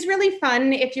 which is really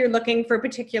fun if you're looking for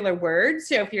particular words.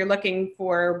 So if you're looking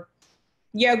for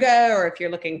yoga, or if you're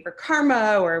looking for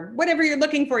karma, or whatever you're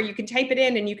looking for, you can type it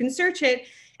in and you can search it.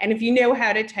 And if you know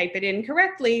how to type it in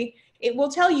correctly, it will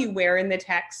tell you where in the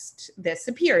text this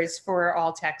appears for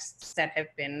all texts that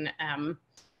have been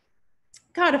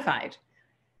codified.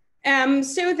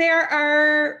 So there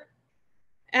are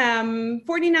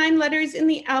 49 letters in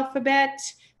the alphabet.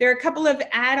 There are a couple of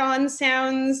add-on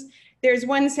sounds. There's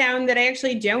one sound that I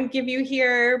actually don't give you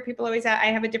here. People always ask, I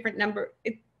have a different number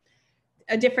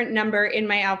in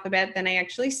my alphabet than I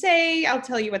actually say. I'll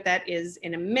tell you what that is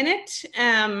in a minute.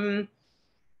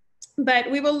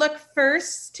 But we will look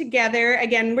first together.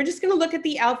 Again, we're just going to look at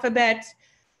the alphabet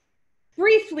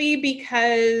briefly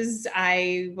because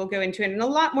I will go into it in a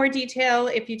lot more detail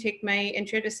if you take my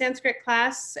Intro to Sanskrit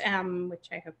class, which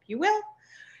I hope you will.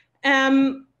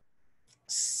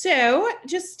 So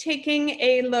just taking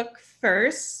a look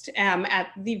first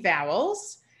at the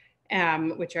vowels,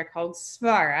 which are called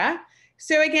svara.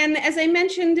 So again, as I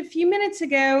mentioned a few minutes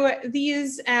ago,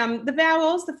 these, the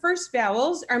vowels, the first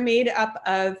vowels are made up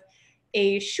of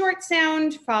a short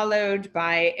sound followed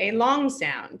by a long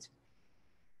sound.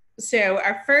 So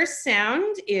our first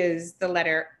sound is the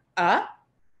letter A,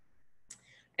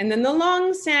 and then the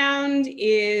long sound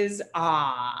is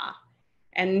ah.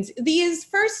 And these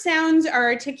first sounds are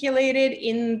articulated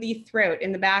in the throat,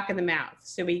 in the back of the mouth.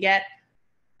 So we get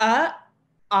ah,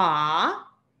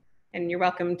 and you're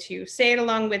welcome to say it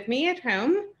along with me at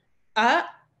home,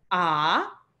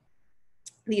 ah.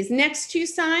 These next two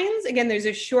signs, again, there's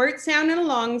a short sound and a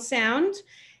long sound,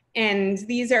 and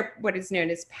these are what is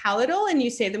known as palatal, and you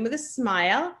say them with a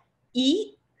smile,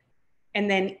 E, and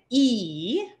then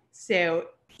E, so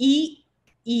E,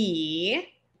 E.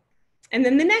 And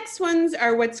then the next ones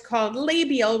are what's called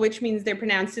labial, which means they're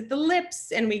pronounced at the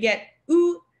lips, and we get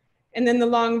oo, and then the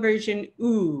long version,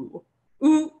 oo,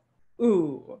 oo,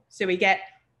 oo. So we get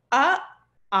ah,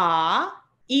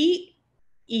 E,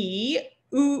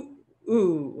 oo,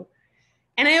 ooh.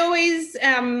 And I always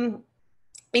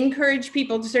encourage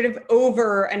people to sort of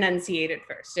over enunciate it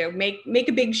first. So make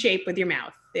a big shape with your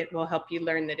mouth. It will help you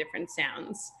learn the different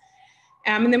sounds.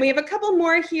 And then we have a couple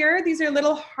more here. These are a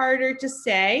little harder to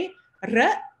say.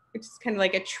 R, which is kind of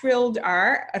like a trilled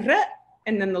R, R,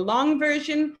 and then the long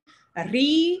version,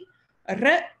 ri,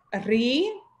 R,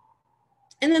 ri.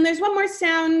 And then there's one more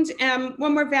sound,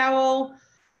 one more vowel,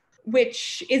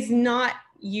 which is not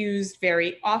used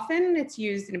very often. It's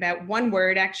used in about one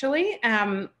word actually,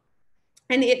 and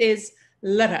it is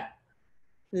lara,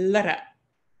 lara.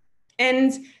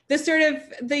 And the sort of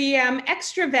the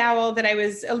extra vowel that I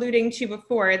was alluding to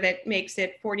before that makes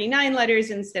it 49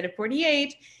 letters instead of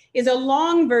 48 is a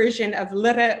long version of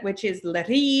lara, which is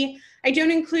lari. I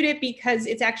don't include it because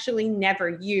it's actually never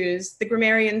used. The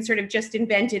grammarians sort of just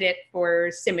invented it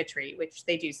for symmetry, which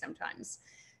they do sometimes,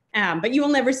 but you will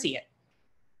never see it.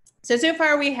 So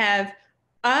far we have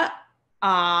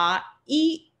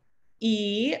e,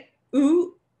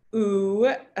 oo,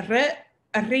 ri,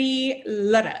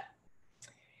 lara.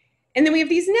 And then we have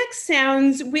these next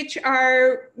sounds, which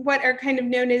are what are kind of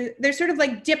known as, they're sort of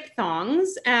like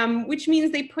diphthongs, which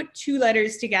means they put two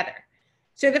letters together.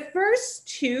 So the first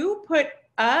two put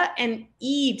and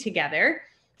e together.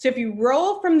 So if you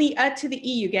roll from the to the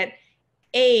e, you get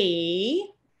a,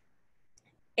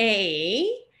 A,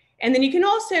 and then you can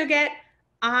also get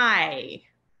I.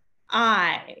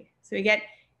 So we get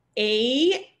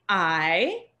A,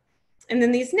 I, and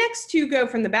then these next two go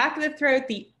from the back of the throat,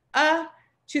 the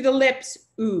to the lips,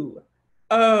 oo,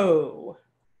 O.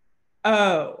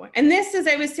 And this, as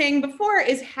I was saying before,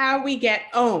 is how we get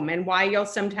om, and why you'll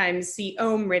sometimes see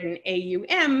om written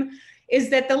A-U-M, is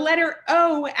that the letter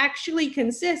O actually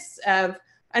consists of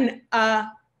an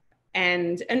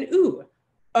and an oo,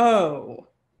 O.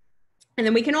 And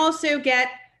then we can also get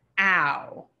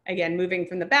ow, again, moving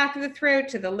from the back of the throat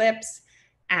to the lips,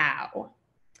 ow.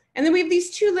 And then we have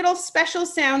these two little special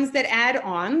sounds that add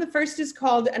on. The first is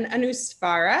called an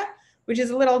anusvara, which is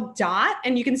a little dot,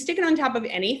 and you can stick it on top of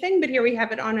anything, but here we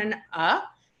have it on an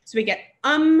so we get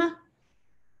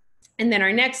and then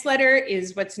our next letter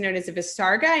is what's known as a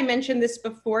visarga. I mentioned this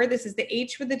before. This is the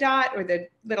H with the dot, or the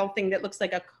little thing that looks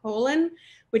like a colon,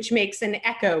 which makes an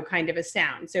echo kind of a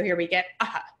sound. So here we get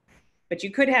but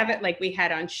you could have it like we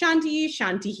had on shanti,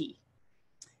 shantihi.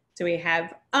 So we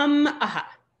have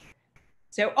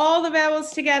So all the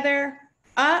vowels together,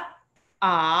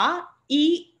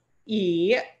 e,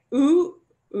 u,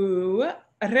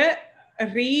 r,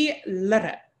 ri,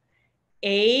 lr.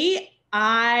 A,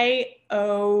 I,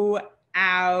 O,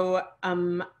 ow,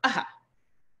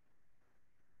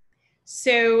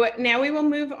 So now we will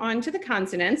move on to the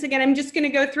consonants. Again, I'm just going to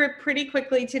go through it pretty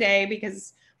quickly today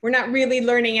because we're not really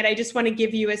learning it. I just want to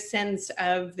give you a sense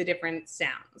of the different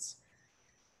sounds.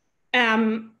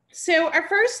 So our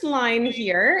first line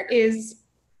here is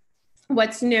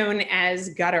what's known as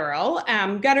guttural.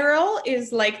 Guttural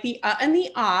is like the and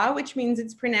the which means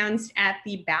it's pronounced at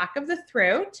the back of the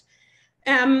throat.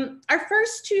 Our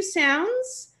first two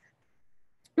sounds,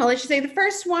 well, I should say the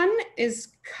first one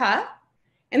is ka,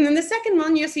 and then the second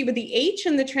one you'll see with the H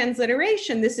and the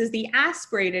transliteration, this is the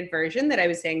aspirated version that I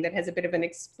was saying that has a bit of an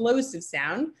explosive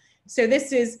sound. So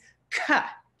this is ka.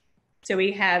 So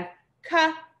we have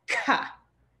ka, ka,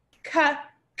 ka,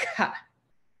 ka.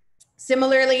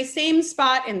 Similarly, same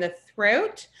spot in the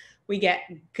throat, we get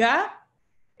ga,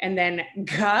 and then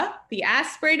ga, the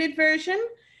aspirated version,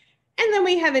 and then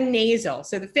we have a nasal.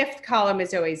 So the fifth column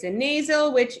is always a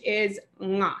nasal, which is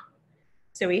nga.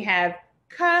 So we have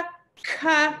ka,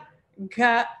 ka,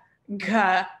 ga,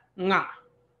 ga, nga.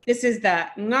 This is the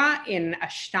nga in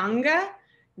Ashtanga,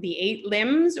 the 8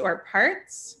 limbs or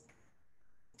parts.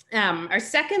 Our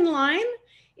second line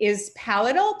is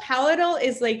palatal. Palatal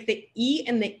is like the E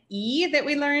and the E that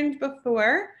we learned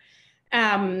before.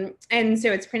 And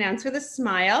so it's pronounced with a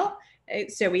smile.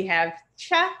 So we have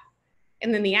cha,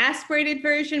 and then the aspirated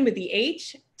version with the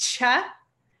H, cha,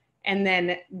 and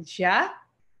then ja,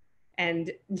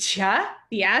 and ja,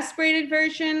 the aspirated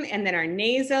version, and then our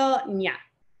nasal, nya.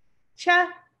 Cha,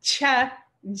 cha,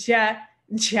 ja,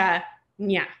 ja,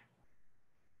 nya.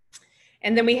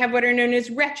 And then we have what are known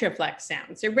as retroflex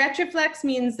sounds. So retroflex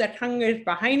means the tongue is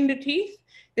behind the teeth.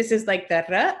 This is like the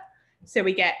r. So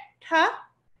we get ta,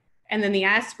 and then the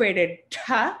aspirated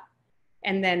ta,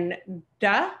 and then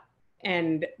da,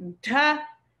 and da,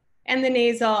 and the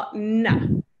nasal na.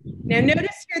 Now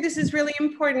notice here, this is really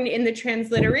important in the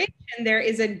transliteration, there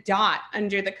is a dot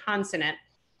under the consonant.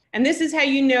 And this is how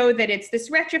you know that it's this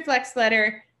retroflex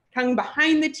letter, tongue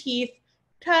behind the teeth,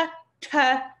 ta,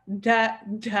 ta, da,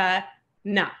 da,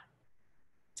 na.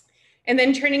 And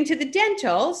then turning to the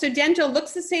dental. So dental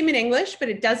looks the same in English, but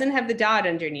it doesn't have the dot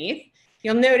underneath.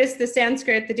 You'll notice the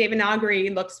Sanskrit, the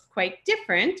Devanagari looks quite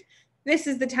different. This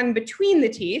is the tongue between the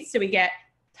teeth. So we get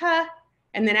ta,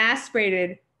 and then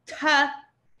aspirated ta,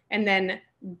 and then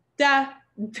da,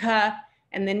 da,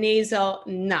 and the nasal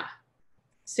na.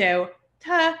 So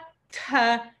ta,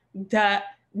 ta, da,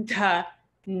 da,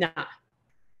 na.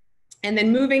 And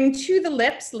then moving to the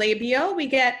lips, labial, we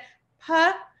get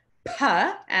pa,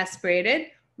 pa, aspirated,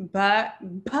 ba,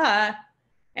 ba,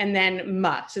 and then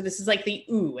ma. So this is like the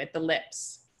oo at the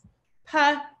lips.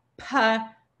 Pa,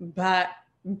 pa, ba,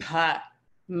 ba,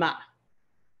 ma.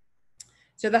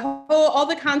 So the whole, all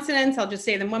the consonants, I'll just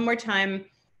say them one more time.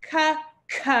 Ka,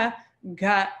 ka,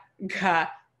 ga, ga,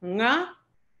 nga.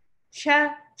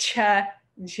 Cha, cha,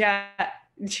 ja,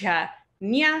 ja,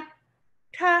 nya.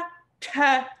 Ta,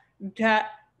 ta, da,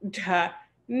 da,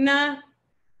 na.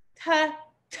 Ta,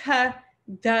 ta,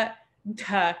 da,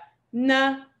 da,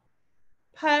 na.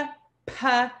 Pa,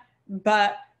 pa,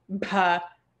 ba, ba,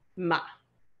 ma.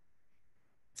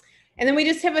 And then we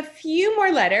just have a few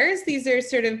more letters. These are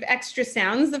sort of extra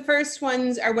sounds. The first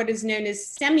ones are what is known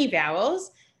as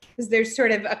semivowels, because they're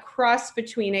sort of a cross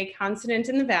between a consonant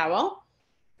and the vowel.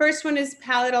 First one is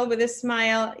palatal with a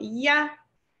smile, ya.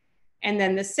 And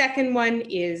then the second one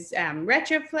is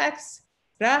retroflex,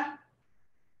 ra,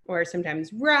 or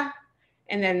sometimes ra.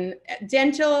 And then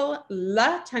dental,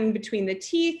 la, tongue between the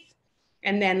teeth.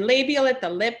 And then labial at the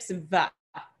lips, va.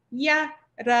 Ya,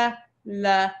 ra,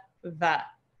 la, va.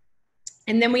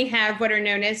 And then we have what are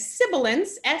known as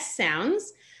sibilants, S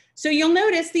sounds. So you'll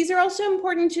notice, these are also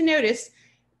important to notice.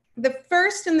 The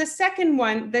first and the second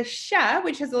one, the sha,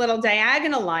 which has a little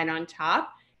diagonal line on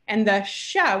top, and the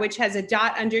sha, which has a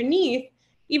dot underneath,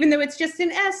 even though it's just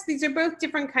an S, these are both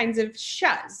different kinds of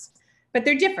shas, but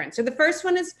they're different. So the first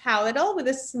one is palatal with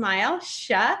a smile,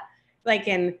 sha, like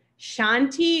in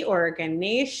Shanti or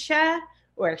Ganesha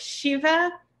or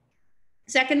Shiva.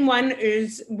 Second one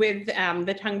is with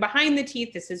the tongue behind the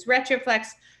teeth. This is retroflex,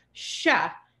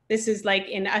 sha. This is like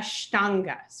in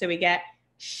Ashtanga. So we get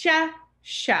sha,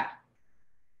 sha,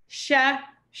 sha,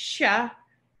 sha.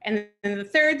 And then the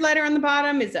third letter on the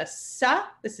bottom is a sa.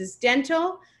 This is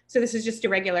dental. So this is just a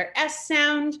regular S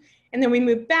sound. And then we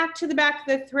move back to the back of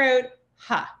the throat,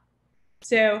 ha.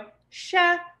 So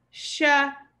sha,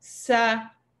 sha, sa,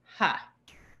 ha.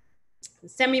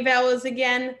 Semivowels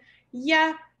again,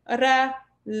 ya, ra,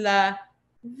 la,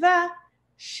 va,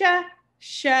 sha,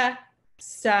 sha,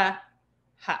 sa,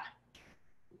 ha.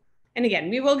 And again,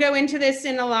 we will go into this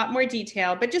in a lot more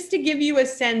detail, but just to give you a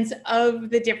sense of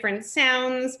the different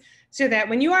sounds so that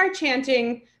when you are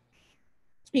chanting,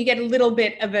 you get a little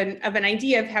bit of an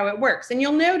idea of how it works. And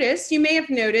you'll notice, you may have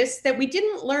noticed that we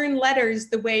didn't learn letters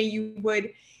the way you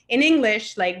would in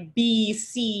English, like B,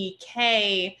 C,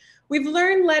 K. We've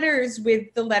learned letters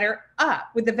with the letter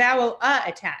with the vowel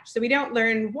attached. So we don't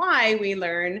learn Y, we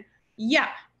learn ya.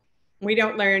 We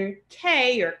don't learn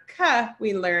K or ka,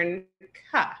 we learn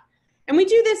ka. And we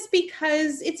do this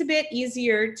because it's a bit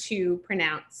easier to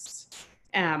pronounce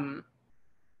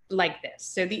like this.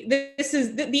 So this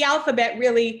is the alphabet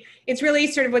really, it's really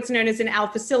sort of what's known as an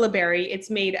alphasyllabary. It's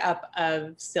made up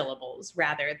of syllables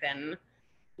rather than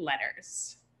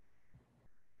letters.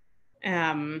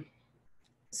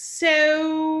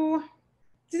 So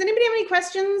does anybody have any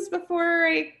questions before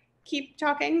I keep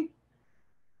talking?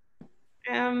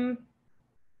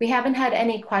 We haven't had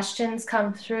any questions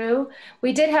come through.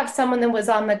 We did have someone that was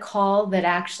on the call that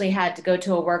actually had to go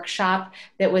to a workshop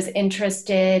that was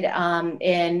interested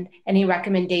in any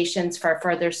recommendations for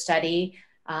further study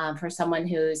for someone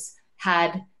who's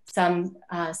had some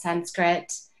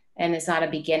Sanskrit and is not a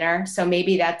beginner. So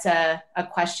maybe that's a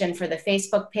question for the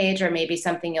Facebook page, or maybe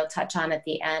something you'll touch on at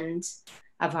the end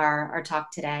of our talk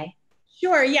today.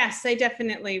 Sure, yes,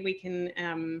 we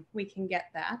can get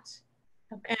that.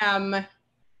 Okay.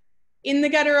 In the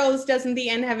gutturals, doesn't the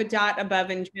N have a dot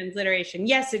above in transliteration?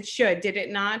 Yes, it should. Did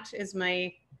it not?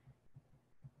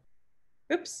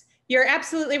 Oops. You're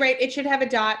absolutely right. It should have a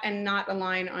dot and not a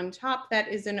line on top. That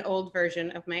is an old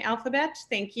version of my alphabet.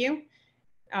 Thank you.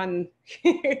 I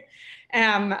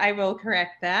will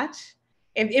correct that.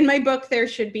 In my book, there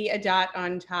should be a dot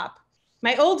on top.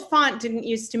 My old font didn't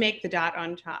used to make the dot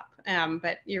on top,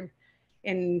 but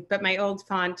my old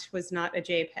font was not a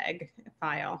JPEG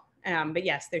file. But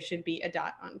yes, there should be a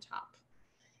dot on top.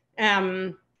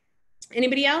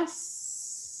 Anybody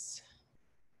else?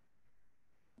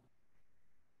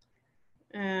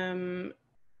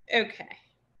 Okay,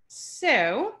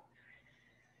 so,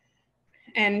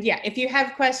 and yeah, if you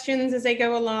have questions as I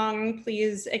go along,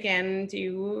 please, again,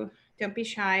 don't be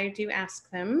shy, do ask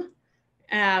them.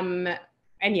 And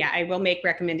yeah, I will make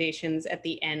recommendations at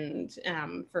the end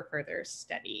for further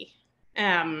study.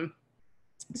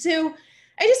 So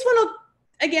I just want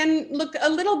to, again, look a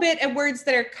little bit at words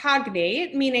that are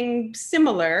cognate, meaning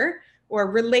similar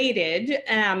or related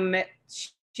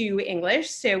to English.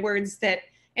 So words that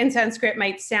in Sanskrit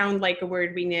might sound like a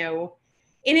word we know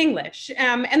in English.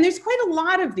 And there's quite a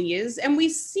lot of these, and we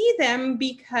see them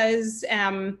because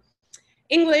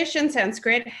English and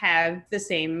Sanskrit have the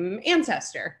same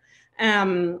ancestor.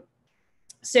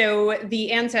 So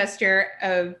the ancestor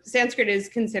of Sanskrit is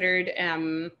considered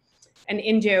an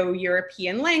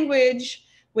Indo-European language,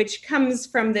 which comes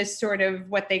from this sort of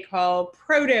what they call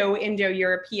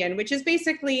Proto-Indo-European, which is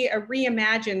basically a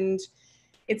reimagined,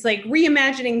 it's like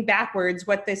reimagining backwards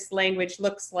what this language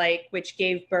looks like, which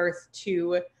gave birth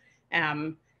to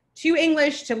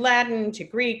English, to Latin, to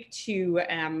Greek, to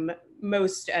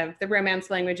most of the Romance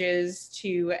languages,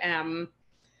 to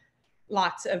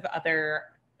lots of other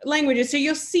languages. So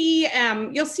you'll see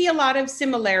a lot of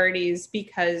similarities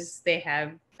because they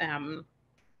have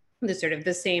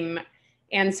the same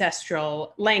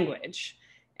ancestral language.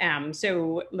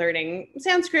 So learning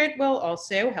Sanskrit will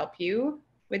also help you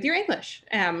with your English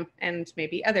and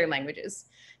maybe other languages.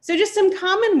 So just some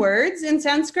common words. In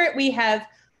Sanskrit, we have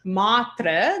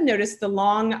matra. Notice the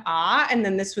long ah, and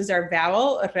then this was our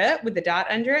vowel r with the dot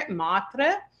under it,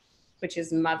 matra. which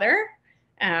is mother.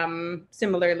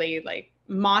 Similarly, like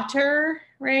mater,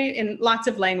 right? In lots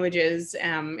of languages,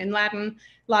 in Latin,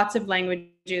 lots of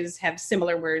languages have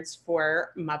similar words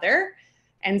for mother.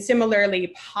 And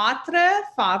similarly, patre,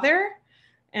 father,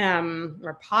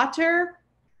 or pater,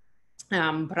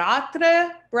 bratre,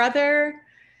 brother,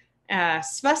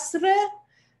 svasre.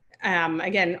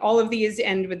 Again, all of these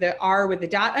end with the R with the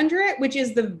dot under it, which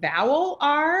is the vowel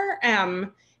R.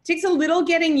 Takes a little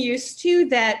getting used to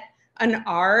that an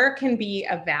R can be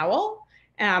a vowel,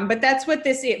 but that's what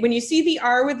this is. When you see the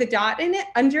R with the dot in it,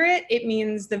 under it, it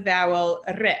means the vowel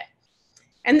re.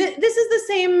 And this is the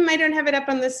same, I don't have it up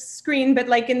on the screen, but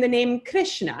like in the name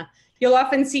Krishna, you'll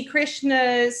often see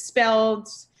Krishna spelled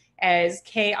as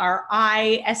Krishna.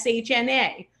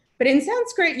 But in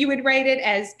Sanskrit, you would write it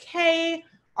as K,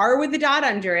 R with the dot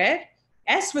under it,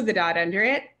 S with the dot under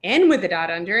it, N with the dot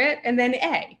under it, and then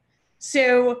A.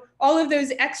 So all of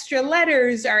those extra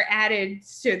letters are added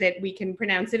so that we can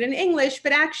pronounce it in English,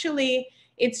 but actually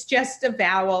it's just a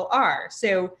vowel R.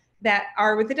 So that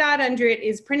R with the dot under it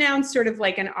is pronounced sort of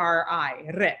like an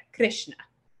R-I, re, Krishna,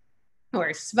 or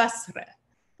svasra,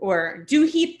 or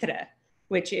duhitra,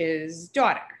 which is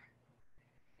daughter.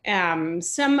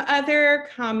 Some other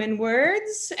common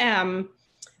words,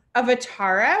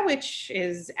 avatara, which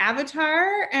is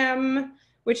avatar,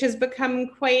 which has become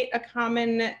quite a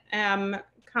common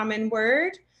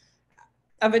word.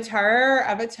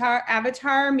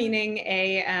 Avatar meaning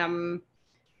an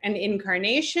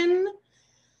incarnation.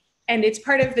 And it's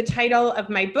part of the title of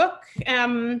my book,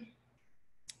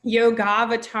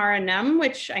 Yogavataranam,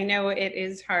 which I know it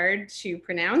is hard to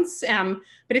pronounce,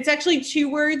 but it's actually two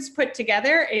words put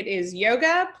together. It is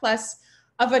yoga plus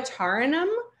avataranam.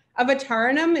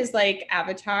 Avataranam is like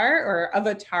avatar or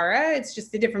avatara. It's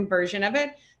just a different version of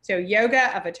it. So yoga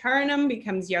avataranam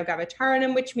becomes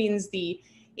yogavataranam, which means the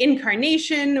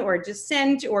incarnation or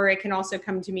descent, or it can also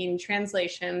come to mean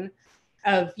translation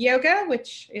of yoga,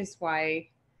 which is why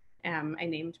I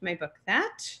named my book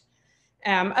that.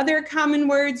 Other common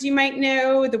words you might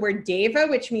know, the word deva,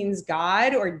 which means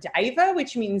God, or daiva,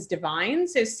 which means divine.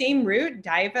 So same root,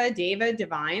 daiva, deva,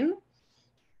 divine.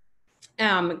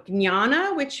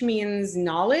 Jnana, which means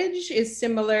knowledge, is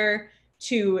similar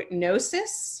to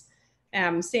gnosis.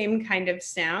 Same kind of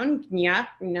sound,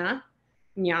 jnana,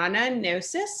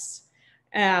 gnosis.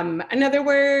 Another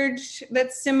word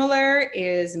that's similar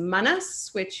is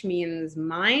manas, which means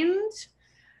mind.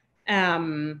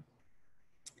 And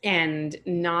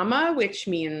nama, which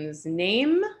means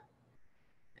name.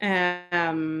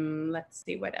 Let's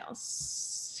see what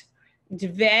else.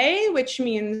 Dve, which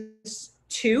means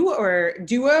two, or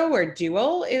duo or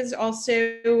dual, is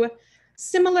also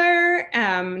similar.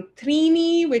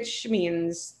 Trini, which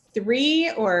means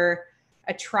three, or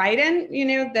a trident, you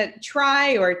know, that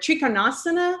tri, or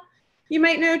trikonasana. You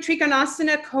might know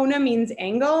trikonasana, kona means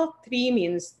angle, tri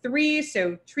means three,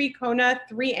 so trikona,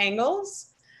 three angles.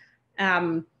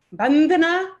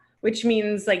 Bandhana, which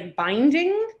means like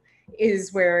binding,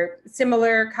 is where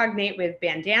similar cognate with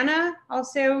bandana,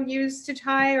 also used to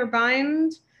tie or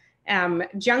bind.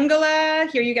 Jungala,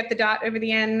 here you get the dot over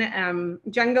the N,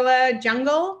 jungala,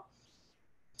 jungle,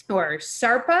 or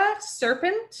sarpa,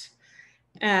 serpent.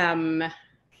 And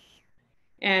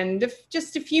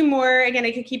just a few more, again,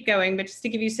 I could keep going, but just to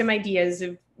give you some ideas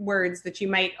of words that you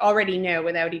might already know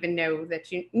without even knowing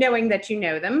that you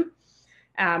know them.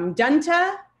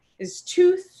 Danta is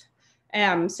tooth,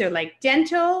 so like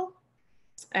dental.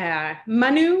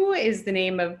 Manu is the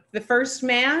name of the first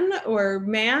man or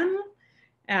man.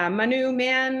 Manu,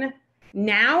 man.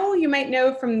 Now, you might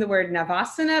know from the word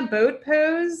navasana, boat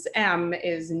pose,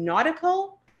 is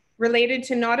nautical, related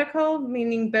to nautical,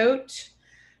 meaning boat.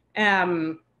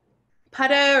 Pada,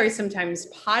 or sometimes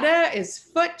pada, is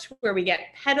foot, where we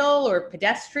get pedal or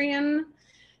pedestrian.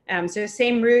 So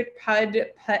same root, pud,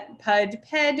 ped.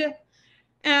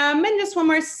 And just one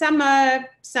more, sama.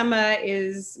 Sama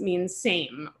means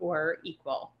same or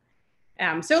equal.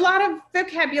 So a lot of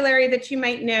vocabulary that you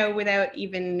might know without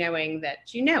even knowing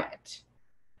that you know it.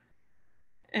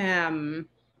 And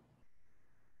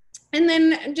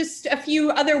then just a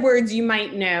few other words you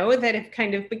might know that have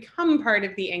kind of become part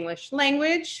of the English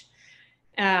language.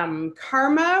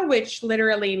 Karma, which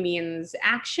literally means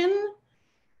action,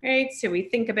 right? So we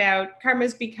think about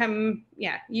karma's become,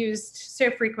 used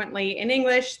so frequently in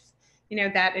English. You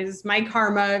know, that is my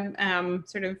karma,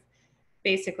 sort of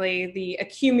basically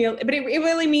but it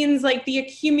really means like the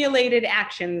accumulated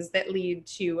actions that lead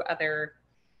to other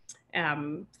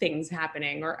things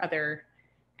happening, or other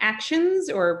actions,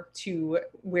 or to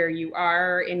where you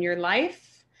are in your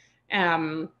life.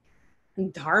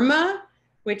 Dharma,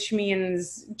 which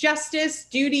means justice,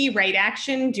 duty, right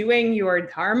action, doing your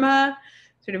dharma,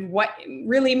 sort of what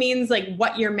really means like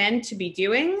what you're meant to be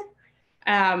doing.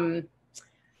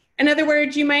 Another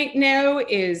word you might know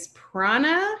is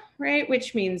prana, right,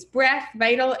 which means breath,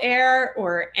 vital air,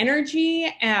 or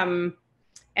energy.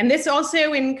 And this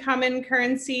also in common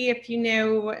currency, if you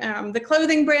know the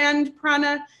clothing brand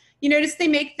Prana, you notice they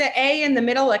make the A in the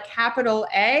middle a capital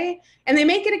A, and they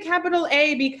make it a capital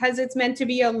A because it's meant to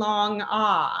be a long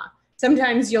ah.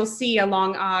 Sometimes you'll see a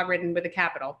long ah written with a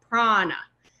capital, prana.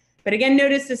 But again,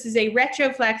 notice this is a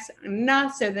retroflex na,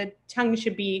 so the tongue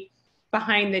should be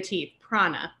behind the teeth,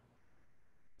 prana.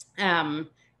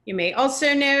 You may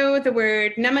also know the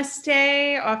word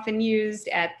namaste, often used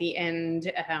at the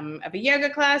end of a yoga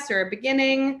class or a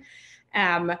beginning.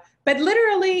 But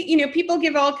literally, you know, people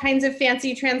give all kinds of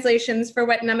fancy translations for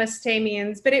what namaste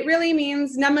means, but it really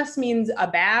means, namas means a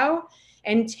bow,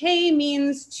 and te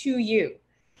means to you.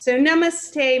 So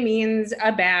namaste means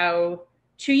a bow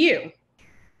to you.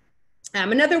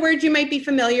 Another word you might be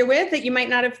familiar with that you might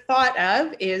not have thought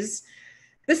of is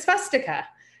the svastika,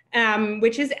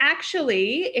 which is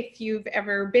actually, if you've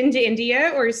ever been to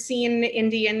India or seen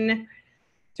Indian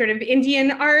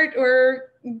art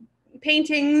or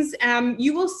paintings,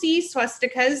 you will see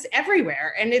swastikas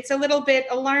everywhere. And it's a little bit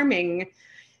alarming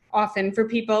often for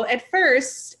people at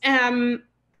first,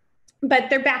 but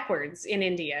they're backwards in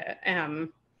India,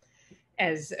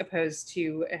 as opposed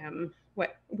to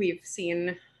what we've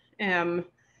seen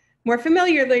more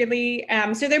familiarly.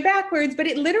 So they're backwards, but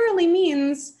it literally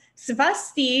means,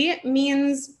 svasti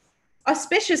means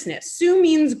auspiciousness. Su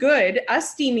means good,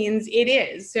 asti means it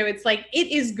is. So it's like it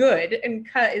is good, and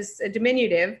ka is a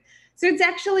diminutive. So it's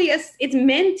actually, it's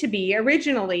meant to be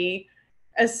originally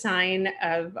a sign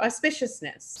of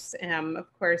auspiciousness.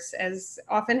 Of course, as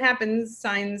often happens,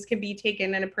 signs can be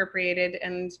taken and appropriated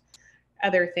and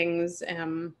other things,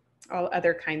 all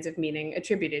other kinds of meaning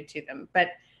attributed to them.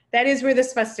 But that is where the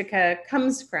svastika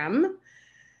comes from.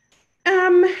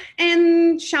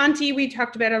 And Shanti, we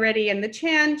talked about already in the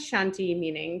chant, Shanti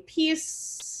meaning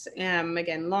peace.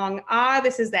 Again, long ah,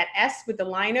 this is that S with the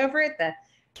line over it, the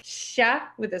sha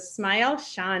with a smile,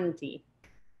 Shanti.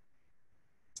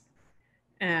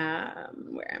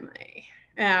 Where am I?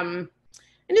 And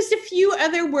just a few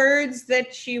other words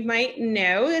that you might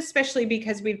know, especially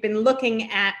because we've been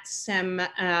looking at some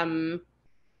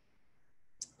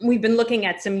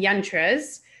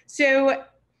yantras. So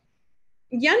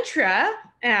yantra,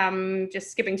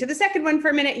 just skipping to the second one for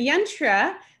a minute,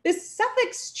 yantra, this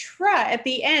suffix tra at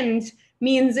the end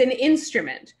means an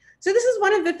instrument. So this is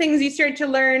one of the things you start to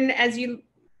learn as you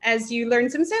learn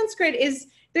some Sanskrit, is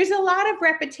there's a lot of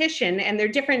repetition, and there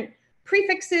are different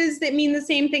prefixes that mean the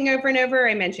same thing over and over.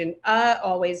 I mentioned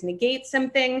always negates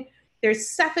something. There's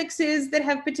suffixes that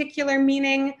have particular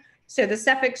meaning. So the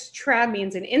suffix tra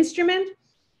means an instrument.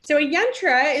 So a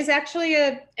yantra is actually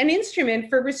an instrument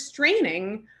for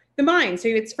restraining the mind. So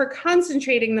it's for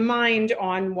concentrating the mind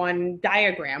on one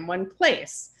diagram, one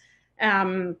place.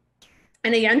 And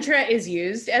a yantra is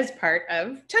used as part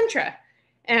of tantra.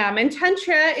 And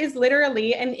tantra is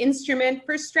literally an instrument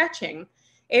for stretching.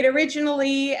 It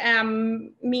originally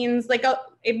means like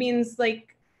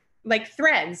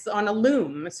threads on a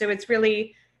loom. So it's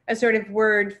really a sort of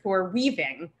word for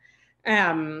weaving.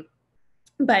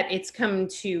 But it's come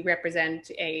to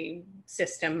represent a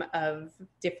system of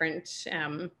different,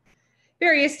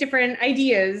 various different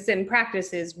ideas and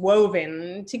practices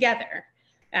woven together.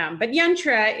 But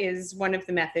yantra is one of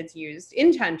the methods used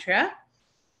in Tantra,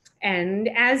 and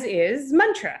as is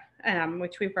mantra,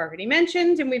 which we've already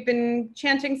mentioned, and we've been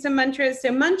chanting some mantras.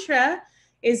 So mantra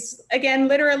is, again,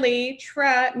 literally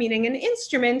tra, meaning an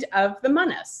instrument of the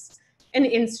manas, an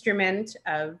instrument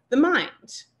of the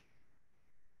mind.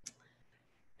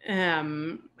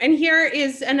 And here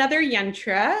is another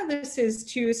yantra. This is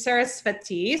to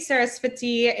Saraswati.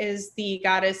 Saraswati is the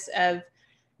goddess of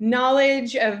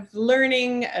knowledge, of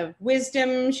learning, of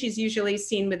wisdom. She's usually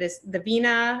seen with the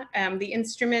veena, the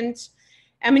instrument.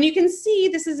 And you can see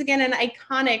this is, again, an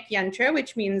iconic yantra,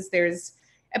 which means there's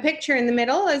a picture in the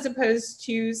middle, as opposed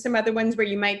to some other ones where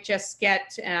you might just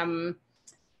get a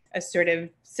sort of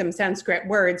some Sanskrit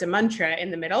words, a mantra in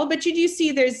the middle. But you do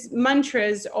see there's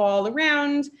mantras all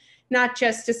around, not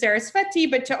just to Saraswati,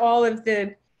 but to all of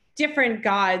the different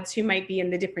gods who might be in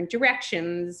the different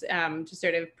directions to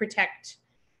sort of protect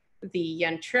the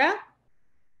yantra.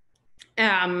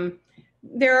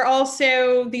 There are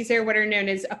also, these are what are known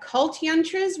as occult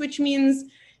yantras, which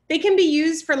means they can be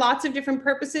used for lots of different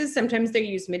purposes. Sometimes they're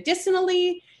used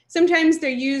medicinally. Sometimes they're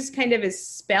used kind of as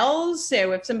spells.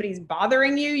 So if somebody's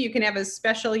bothering you, you can have a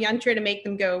special yantra to make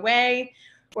them go away.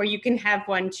 or you can have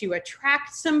one to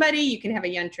attract somebody. You can have a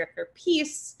yantra for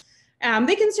peace.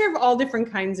 They can serve all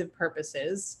different kinds of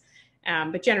purposes,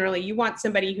 but generally you want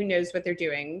somebody who knows what they're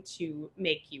doing to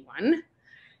make you one.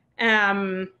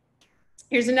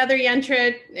 Here's another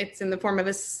yantra. It's in the form of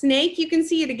a snake. You can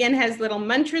see it again has little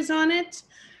mantras on it.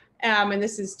 And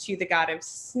this is to the god of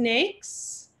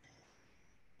snakes.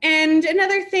 And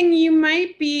another thing you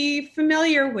might be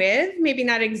familiar with, maybe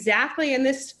not exactly in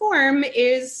this form,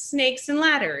 is Snakes and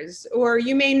Ladders, or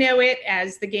you may know it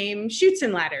as the game Chutes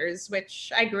and Ladders,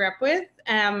 which I grew up with.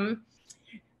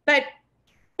 But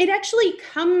it actually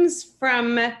comes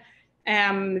from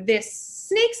this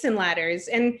Snakes and Ladders.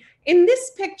 And in this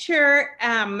picture,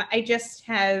 it just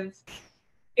has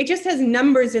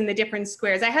numbers in the different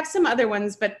squares. I have some other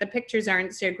ones, but the pictures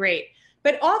aren't so great.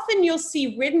 But often you'll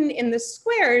see written in the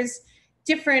squares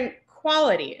different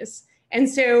qualities. And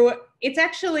so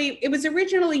it was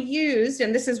originally used,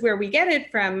 and this is where we get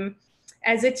it from,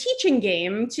 as a teaching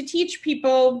game to teach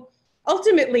people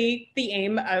ultimately the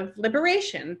aim of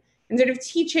liberation and sort of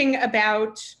teaching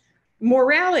about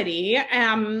morality,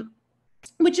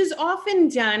 which is often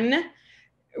done,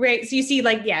 right? So you see,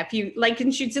 like, yeah, if you like in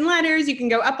Chutes and Ladders, you can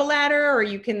go up a ladder or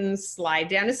you can slide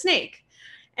down a snake.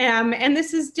 And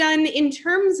this is done in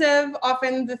terms of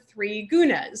often the three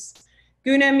gunas.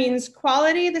 Guna means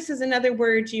quality. This is another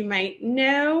word you might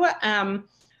know.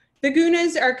 The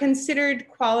gunas are considered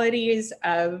qualities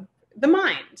of the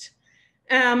mind.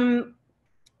 And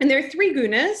there are three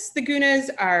gunas. The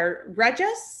gunas are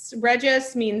rajas.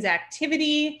 Rajas means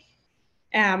activity.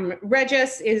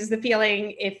 Rajas is the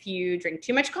feeling if you drink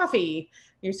too much coffee,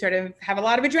 you sort of have a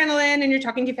lot of adrenaline and you're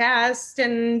talking too fast,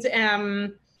 and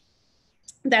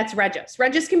that's rajas.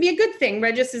 Rajas can be a good thing.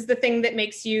 Rajas is the thing that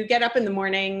makes you get up in the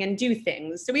morning and do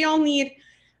things. So we all need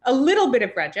a little bit of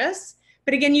rajas.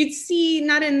 But again, you'd see,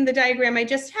 not in the diagram I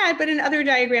just had, but in other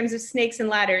diagrams of snakes and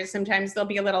ladders, sometimes there'll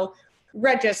be a little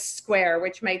rajas square,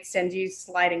 which might send you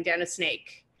sliding down a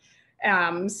snake.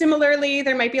 Similarly,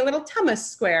 there might be a little tamas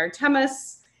square.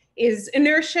 Tamas is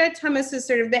inertia. Tamas is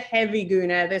sort of the heavy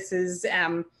guna. This is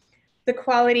the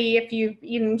quality if you've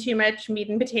eaten too much meat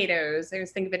and potatoes. I always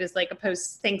think of it as like a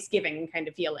post-Thanksgiving kind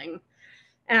of feeling.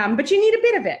 But you need a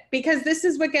bit of it because this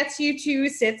is what gets you to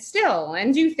sit still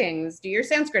and do things, do your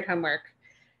Sanskrit homework.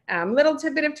 Little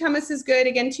bit of tamas is good.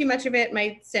 Again, too much of it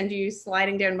might send you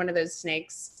sliding down one of those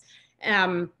snakes.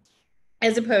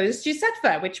 As opposed to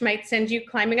sattva, which might send you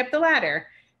climbing up the ladder.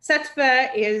 Sattva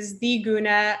is the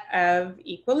guna of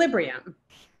equilibrium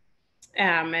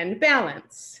and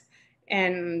balance.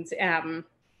 And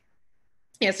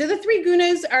yeah, so the three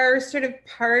gunas are sort of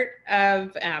part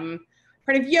of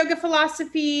yoga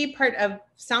philosophy, part of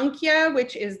Sankhya,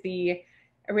 which is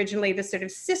originally the sort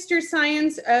of sister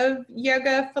science of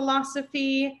yoga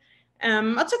philosophy.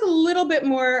 I'll talk a little bit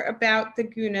more about the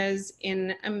gunas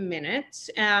in a minute.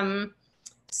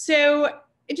 So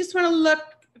I just want to look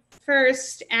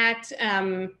first at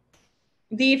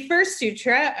the first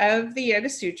sutra of the Yoga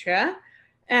Sutra,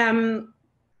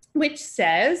 which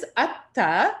says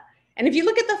atta. And if you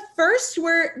look at the first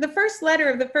word, the first letter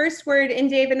of the first word in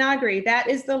Devanagari, that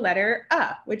is the letter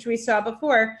A, which we saw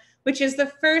before, which is the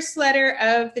first letter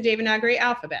of the Devanagari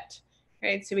alphabet.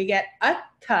 Right, so we get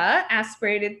atta,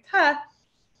 aspirated ta,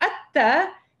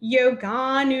 atta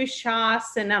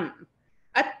yoganushasanam.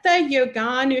 Atta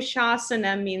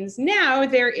yoganushasanam means now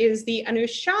there is the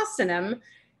anushasanam,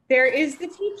 there is the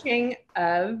teaching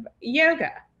of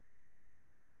yoga.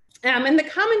 And the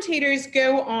commentators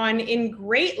go on in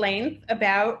great length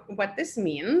about what this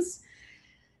means.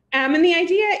 And the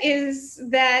idea is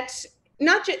that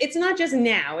it's not just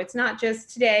now, it's not just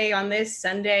today on this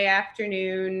Sunday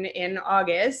afternoon in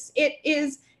August. It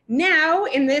is now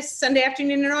in this Sunday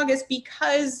afternoon in August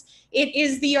because it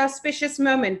is the auspicious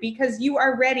moment, because you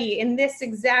are ready in this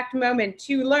exact moment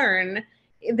to learn.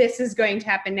 This is going to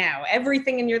happen now.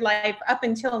 Everything in your life up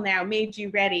until now made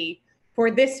you ready for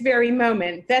this very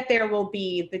moment that there will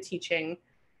be the teaching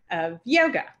of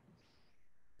yoga.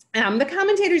 The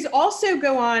commentators also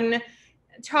go on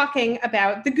talking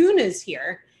about the gunas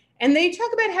here. And they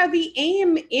talk about how the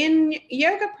aim in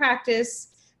yoga practice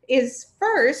is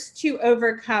first to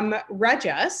overcome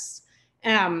rajas.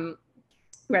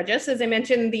 Rajas, as I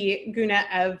mentioned, the guna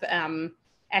of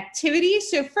activity.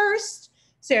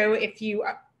 So if you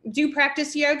do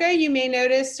practice yoga, you may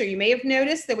notice, or you may have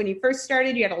noticed that when you first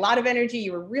started, you had a lot of energy,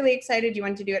 you were really excited, you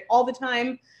wanted to do it all the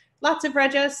time, lots of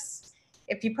rajas.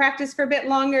 If you practice for a bit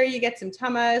longer, you get some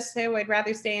tamas. So I'd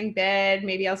rather stay in bed,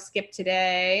 maybe I'll skip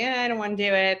today, I don't want to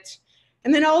do it.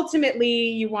 And then ultimately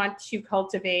you want to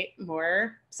cultivate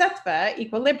more sattva,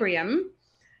 equilibrium.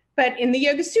 But in the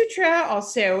Yoga Sutra,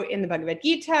 also in the Bhagavad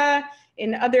Gita,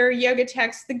 in other yoga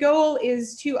texts, the goal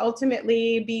is to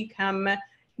ultimately become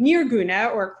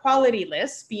nirguna, or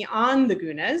qualityless, beyond the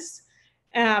gunas.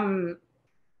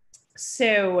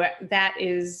 So that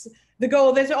is the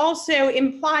goal that's also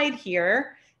implied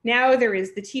here. Now there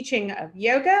is the teaching of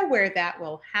yoga where that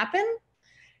will happen.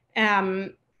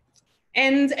 And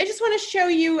I just want to show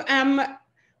you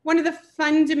one of the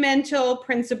fundamental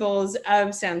principles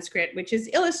of Sanskrit, which is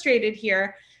illustrated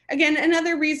here. Again,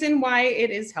 another reason why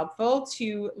it is helpful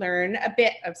to learn a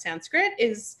bit of Sanskrit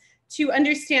is to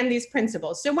understand these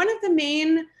principles. So one of the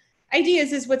main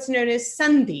ideas is what's known as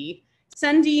sandhi.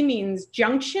 Sandhi means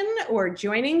junction or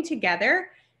joining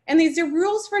together. And these are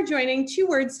rules for joining two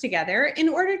words together in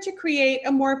order to create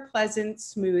a more pleasant,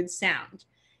 smooth sound.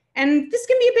 And this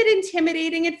can be a bit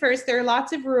intimidating at first. There are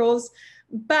lots of rules,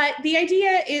 but the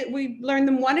idea is we learn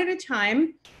them one at a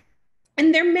time,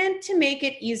 and they're meant to make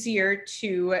it easier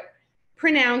to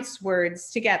pronounce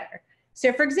words together.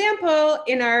 So for example,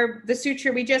 in the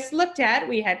sutra we just looked at,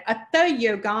 we had atta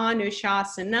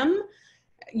yoganushasanam.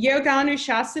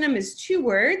 Yoganushasanam is two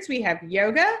words. We have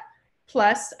yoga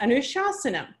plus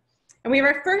anushasanam. And we have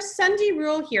our first sandhi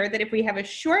rule here that if we have a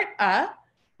short a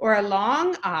or a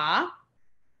long a,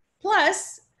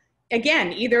 plus,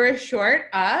 again, either a short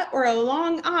a or a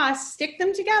long a, stick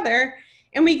them together,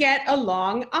 and we get a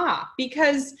long a,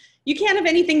 because you can't have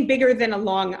anything bigger than a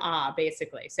long a,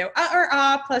 basically. So or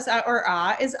a plus a or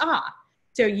a is a.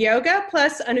 So yoga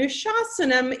plus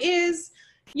anushasanam is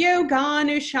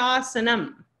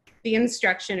yoganushasanam, the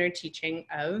instruction or teaching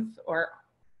of or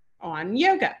on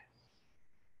yoga.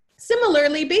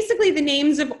 Similarly, basically the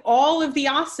names of all of the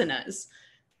asanas.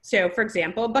 So for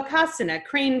example, bakasana,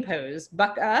 crane pose,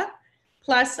 baka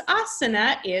plus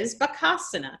asana is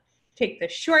bakasana. Take the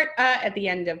short a at the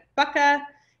end of baka,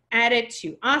 add it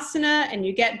to asana, and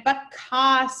you get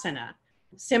bakasana.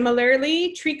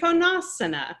 Similarly,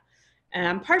 trikonasana,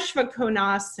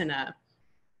 parshvakonasana,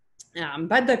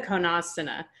 baddha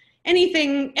konasana.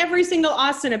 Anything, every single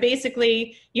asana,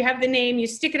 basically, you have the name, you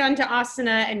stick it onto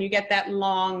asana, and you get that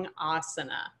long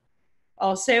asana.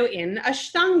 Also in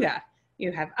Ashtanga,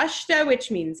 you have ashta, which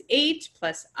means 8,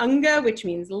 plus anga, which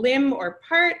means limb or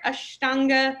part.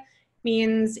 Ashtanga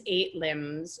means 8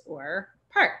 limbs or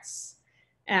parts.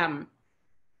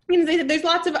 There's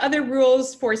lots of other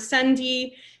rules for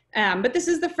sandhi, but this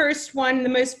is the first one, the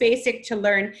most basic to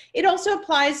learn. It also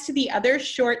applies to the other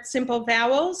short simple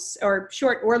vowels, or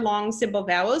short or long simple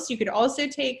vowels. You could also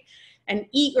take an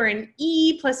E or an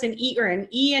E plus an E or an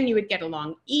E, and you would get a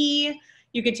long E.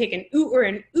 You could take an U or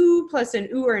an U plus an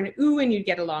U or an U, and you'd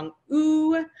get a long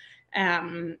U.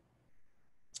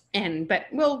 But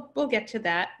we'll get to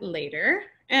that later.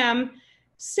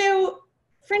 So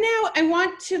for now, I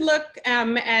want to look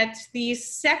at the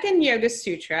second Yoga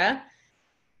Sutra,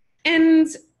 and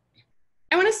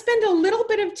I want to spend a little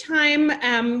bit of time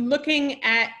looking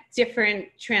at different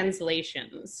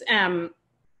translations.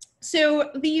 So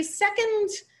the second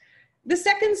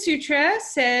sutra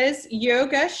says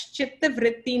yogash chitta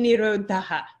vritti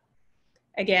nirodhaha.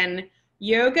 Again,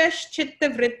 yogash chitta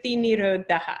vritti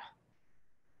nirodhaha.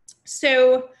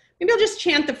 So maybe I'll just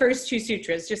chant the first two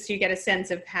sutras just so you get a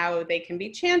sense of how they can be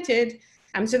chanted.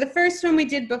 So the first one we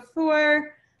did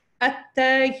before,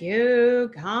 atta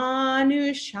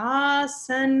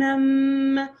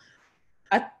yoganushasanam,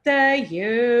 atta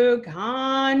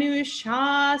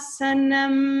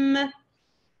yoganushasanam.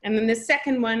 And then the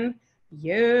second one,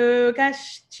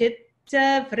 yogash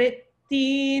chitta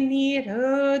vritti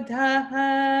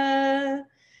nirodhaha.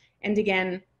 And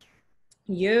again,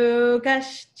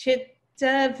 yogash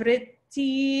chitta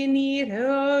vritti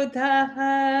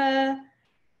nirodhaha.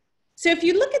 So if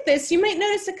you look at this, you might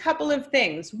notice a couple of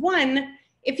things. One,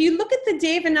 if you look at the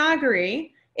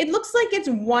Devanagari, it looks like it's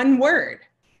one word.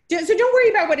 So don't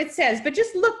worry about what it says, but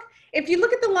just look, if you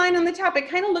look at the line on the top, it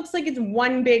kind of looks like it's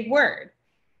one big word.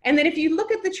 And then if you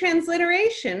look at the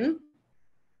transliteration,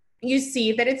 you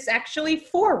see that it's actually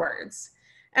 4 words.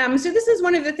 So this is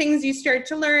one of the things you start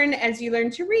to learn as you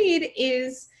learn to read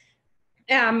is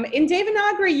in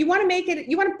Devanagari, you want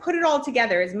to put it all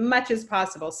together as much as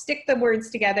possible. Stick the words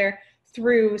together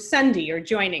through sandhi or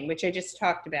joining, which I just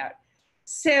talked about.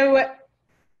 So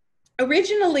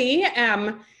originally,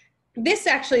 this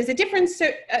actually is a different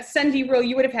sandhi rule.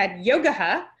 You would have had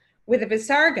yogaha with a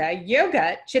visarga,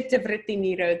 yoga chitta vritti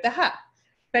nirodhaha.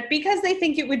 But because they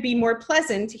think it would be more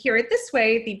pleasant to hear it this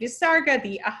way, the visarga,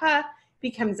 the aha,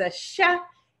 becomes a sha,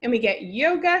 and we get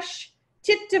yogash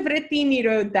chitta vritti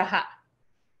nirodhaha.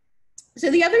 So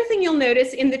the other thing you'll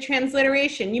notice in the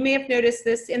transliteration, you may have noticed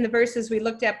this in the verses we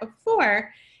looked at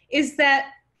before, is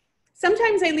that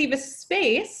Sometimes I leave a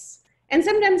space, and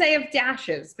sometimes I have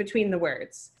dashes between the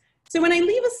words. So when I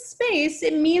leave a space,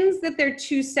 it means that they're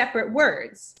two separate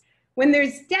words. When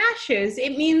there's dashes,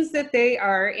 it means that they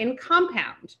are in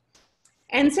compound.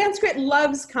 And Sanskrit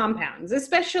loves compounds,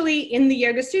 especially in the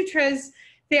Yoga Sutras.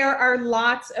 There are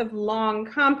lots of long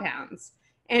compounds.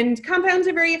 And compounds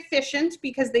are very efficient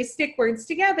because they stick words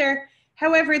together.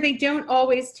 However, they don't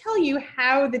always tell you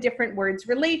how the different words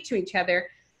relate to each other.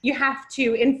 You have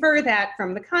to infer that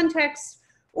from the context,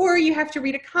 or you have to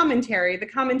read a commentary. The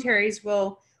commentaries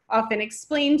will often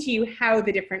explain to you how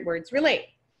the different words relate.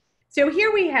 So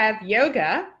here we have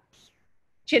yoga,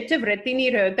 chitta vritti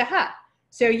nirodha.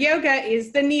 So yoga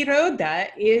is the nirodha,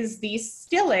 is the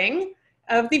stilling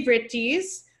of the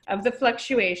vrittis, of the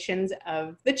fluctuations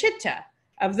of the chitta,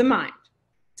 of the mind.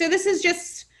 So this is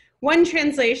just one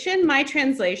translation, my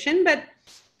translation, but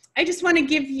I just want to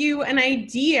give you an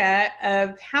idea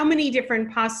of how many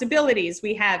different possibilities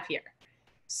we have here.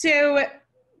 So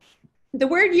the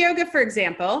word yoga, for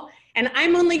example, and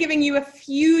I'm only giving you a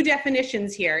few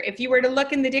definitions here. If you were to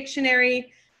look in the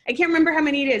dictionary, I can't remember how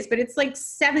many it is, but it's like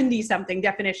 70 something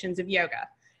definitions of yoga.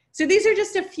 So these are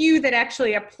just a few that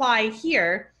actually apply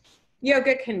here.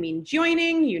 Yoga can mean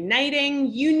joining,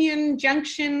 uniting, union,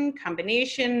 junction,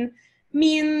 combination,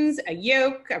 means, a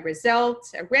yoke, a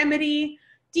result, a remedy,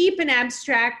 deep and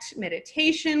abstract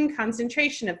meditation,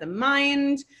 concentration of the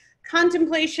mind,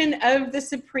 contemplation of the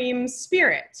Supreme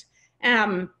Spirit.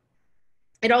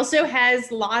 It also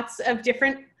has lots of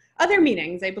different other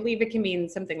meanings. I believe it can mean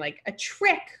something like a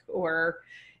trick, or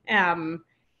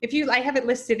I have it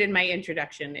listed in my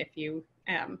introduction. If you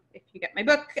get my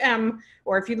book,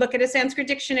 or if you look at a Sanskrit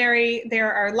dictionary,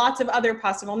 there are lots of other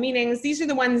possible meanings. These are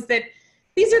the ones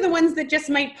that just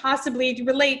might possibly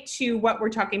relate to what we're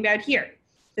talking about here,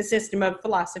 the system of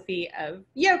philosophy of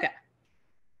yoga.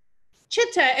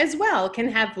 Chitta as well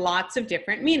can have lots of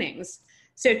different meanings.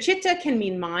 So chitta can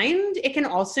mean mind. It can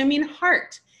also mean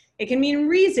heart. It can mean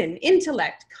reason,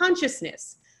 intellect,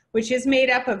 consciousness, which is made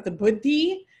up of the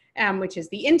buddhi, which is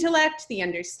the intellect, the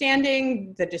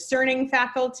understanding, the discerning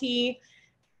faculty,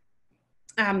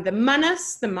 the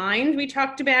manas, the mind we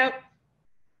talked about,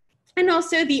 and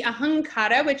also the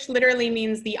ahankara, which literally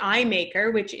means the I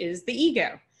maker, which is the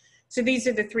ego. So these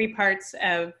are the three parts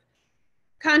of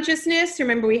consciousness.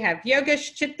 Remember, we have yoga,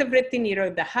 chitta, vritti,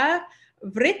 nirodha.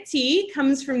 Vritti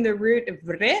comes from the root of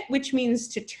vrit, which means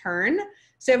to turn.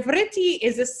 So vritti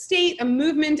is a state, a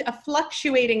movement, a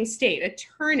fluctuating state, a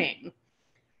turning.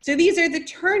 So these are the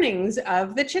turnings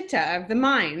of the chitta, of the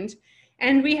mind.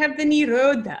 And we have the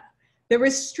nirodha, the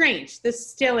restraint, the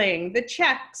stilling, the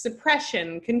check,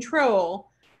 suppression,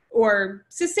 control, or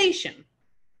cessation.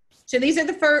 So these are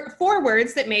the four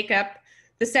words that make up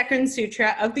the second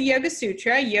sutra of the Yoga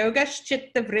Sutra, Yoga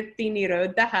Chitta Vritti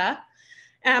Nirodha.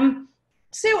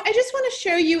 So I just want to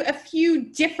show you a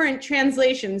few different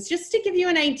translations, just to give you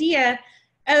an idea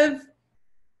of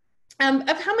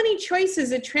how many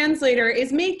choices a translator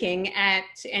is making at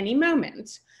any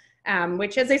moment,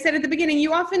 which, as I said at the beginning,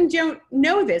 you often don't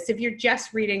know this if you're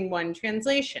just reading one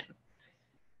translation.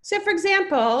 So for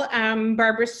example,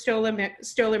 Barbara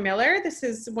Stoller-Miller, this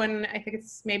is one, I think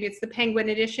maybe it's the Penguin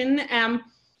edition.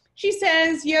 She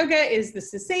says, yoga is the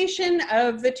cessation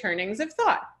of the turnings of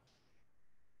thought.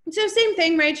 So same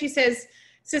thing, right? She says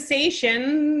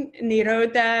cessation,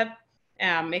 nirodha,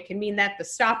 it can mean that the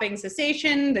stopping,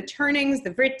 cessation, the turnings, the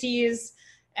vrittis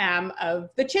of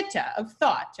the chitta, of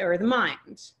thought or the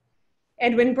mind.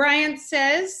 Edwin Bryant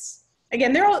says,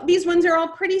 again, these ones are all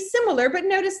pretty similar, but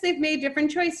notice they've made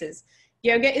different choices.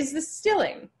 Yoga is the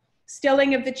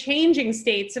stilling of the changing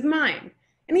states of mind.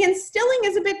 And again, stilling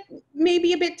is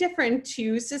maybe a bit different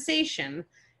to cessation.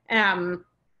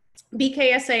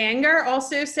 B.K.S. Iyengar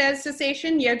also says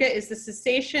cessation. Yoga is the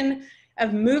cessation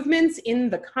of movements in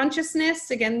the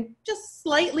consciousness. Again, just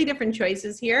slightly different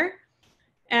choices here.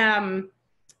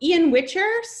 Ian Witcher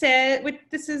said,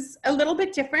 this is a little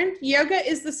bit different. Yoga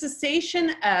is the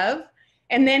cessation of,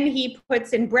 and then he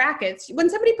puts in brackets. When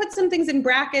somebody puts some things in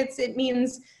brackets, it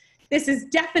means this is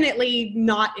definitely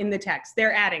not in the text.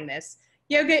 They're adding this.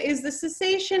 Yoga is the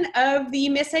cessation of the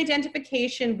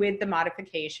misidentification with the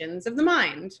modifications of the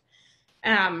mind.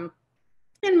 And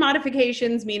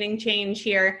modifications meaning change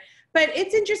here. But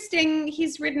it's interesting,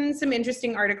 he's written some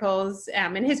interesting articles,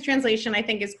 and his translation I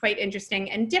think is quite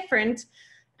interesting and different,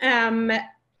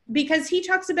 because he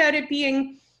talks about it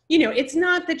being, it's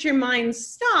not that your mind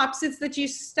stops, it's that you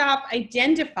stop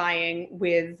identifying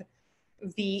with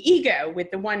the ego, with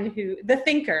the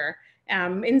thinker.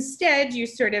 Instead, you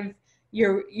sort of,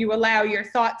 you allow your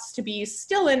thoughts to be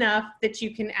still enough that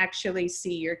you can actually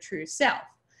see your true self.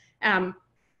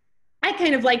 I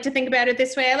kind of like to think about it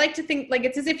this way. I like to think like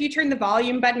it's as if you turn the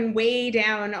volume button way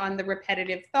down on the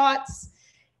repetitive thoughts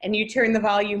and you turn the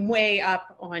volume way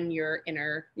up on your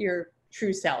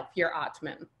true self, your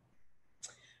Atman.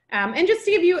 And just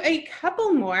to give you a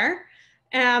couple more,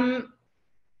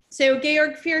 so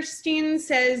Georg Fierstein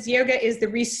says yoga is the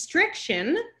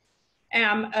restriction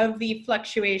of the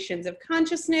fluctuations of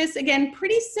consciousness. Again,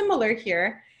 pretty similar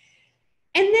here.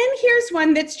 And then here's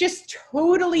one that's just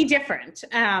totally different.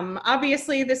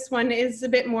 Obviously, this one is a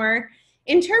bit more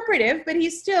interpretive, but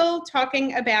he's still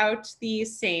talking about the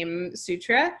same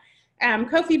sutra.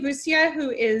 Kofi Busia,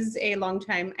 who is a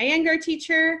longtime Iyengar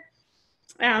teacher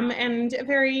and a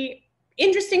very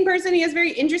interesting person. He has a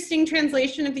very interesting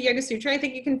translation of the Yoga Sutra. I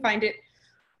think you can find it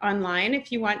online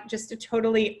if you want just a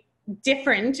totally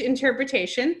different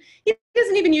interpretation. He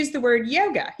doesn't even use the word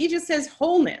yoga. He just says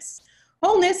wholeness.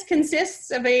 Wholeness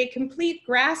consists of a complete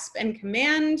grasp and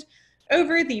command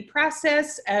over the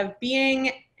process of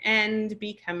being and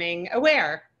becoming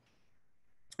aware.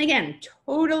 Again,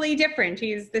 totally different.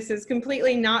 This is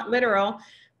completely not literal,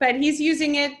 but he's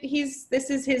using it.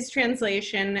 This is his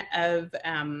translation of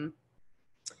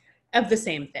the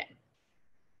same thing.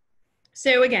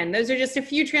 So again, those are just a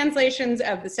few translations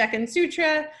of the second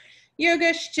sutra.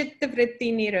 Yoga chitta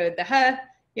vritti nirodha.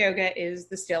 Yoga is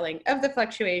the stilling of the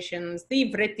fluctuations,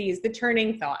 the vrittis, the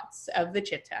turning thoughts of the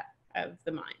chitta, of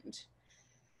the mind.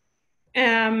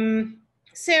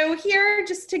 So here,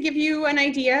 just to give you an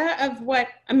idea of what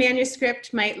a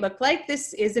manuscript might look like,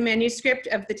 this is a manuscript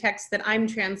of the text that I'm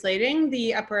translating,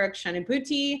 the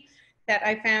Aparakshanabhuti that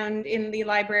I found in the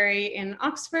library in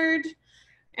Oxford.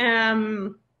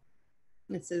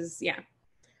 This is, yeah,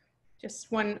 just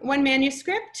one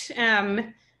manuscript.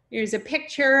 Here's a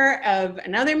picture of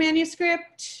another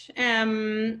manuscript.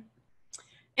 And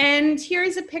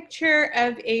here's a picture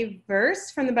of a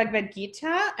verse from the Bhagavad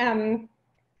Gita.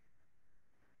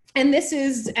 And this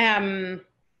is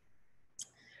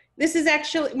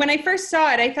actually, when I first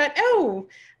saw it, I thought, oh,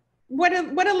 what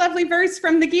a lovely verse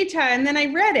from the Gita. And then I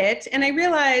read it and I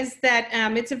realized that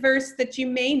it's a verse that you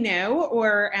may know,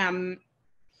 or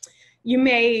you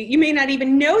may not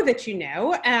even know that you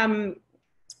know.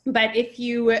 But if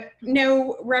you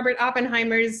know Robert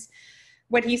Oppenheimer's,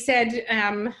 what he said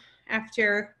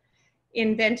after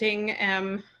inventing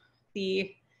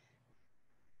the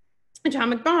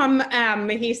atomic bomb,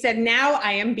 he said, now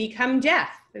I am become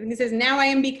death. And he says, now I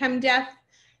am become death,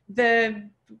 the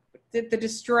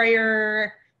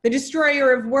destroyer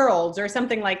of worlds, or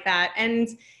something like that.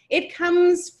 And it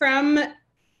comes from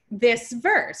this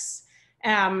verse.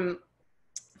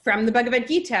 From the Bhagavad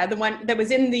Gita, the one that was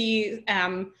in the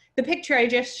picture I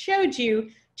just showed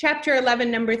you, chapter 11,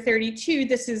 number 32.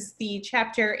 This is the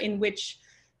chapter in which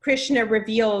Krishna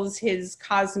reveals his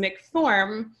cosmic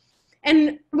form.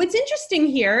 And what's interesting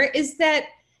here is that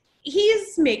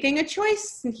he's making a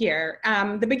choice here.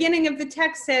 The beginning of the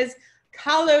text says,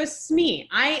 Kalosmi,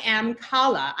 I am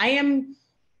Kala. I am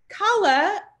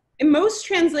Kala, in most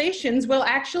translations, will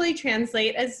actually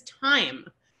translate as time.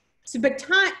 So, but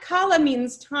Kala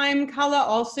means time. Kala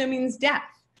also means death.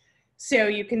 So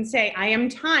you can say, I am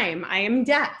time, I am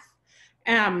death.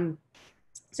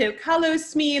 So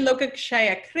Kalosmi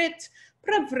lokakshaya krit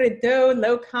pravrido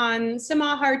lokan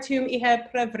samahartum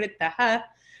iha pravrittaha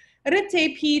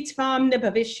rite pi tvam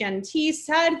nabhavishyanti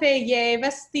sarve ye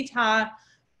vastita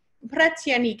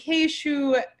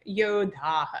pratyanikeshu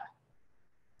yodhaha.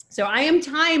 So I am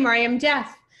time, or I am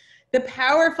death, the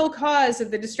powerful cause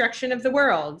of the destruction of the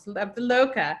world, of the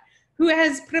loka, who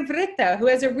has pravritta, who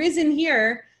has arisen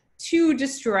here to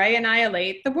destroy,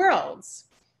 annihilate the worlds.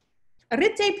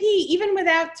 Ritepi, even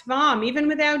without tvam, even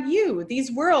without you,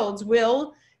 these worlds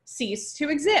will cease to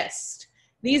exist.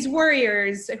 These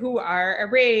warriors who are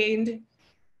arrayed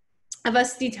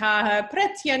avastitaha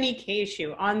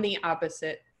pratyanikeshu, on the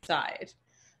opposite side.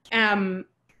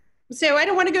 So I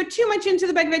don't want to go too much into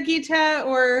the Bhagavad Gita,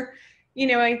 or, you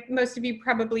know, most of you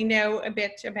probably know a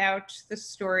bit about the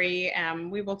story.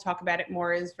 We will talk about it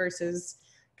more as verses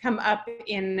come up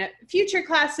in future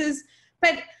classes,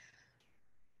 but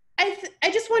I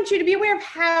just want you to be aware of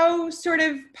how sort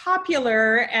of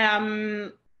popular,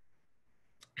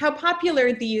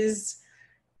 these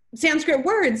Sanskrit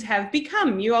words have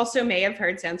become. You also may have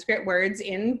heard Sanskrit words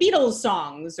in Beatles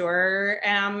songs, or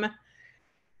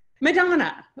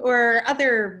Madonna, or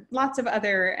lots of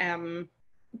other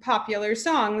popular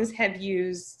songs have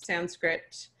used Sanskrit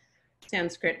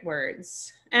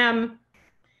words.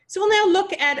 So we'll now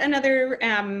look at another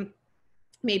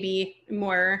maybe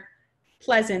more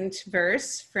pleasant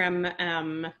verse from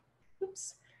the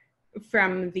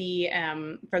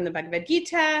Bhagavad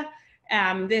Gita.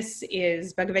 This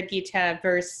is Bhagavad Gita,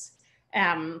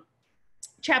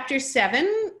 chapter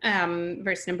 7,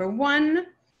 verse number 1.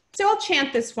 So I'll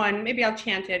chant this one. Maybe I'll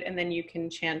chant it and then you can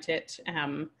chant it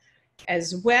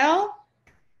as well.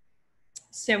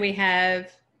 So we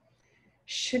have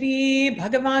Shri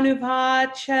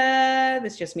Bhagavanupācha.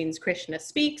 This just means Krishna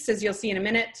speaks, as you'll see in a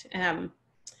minute.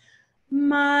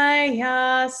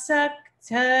 Maya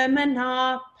Sakta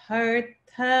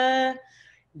Manapartha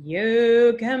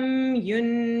Yogam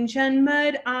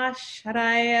Yunjanmad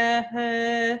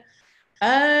Ashraya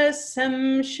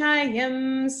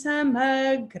Asamshayam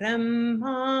Samagram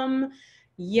Mam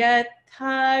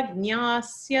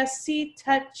Yatagnasyasi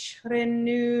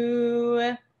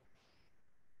Tachrinu.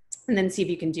 And then see if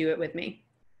you can do it with me.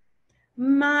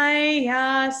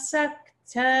 Maya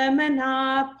Sakta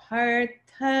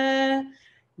Manapartha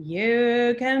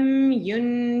Yogam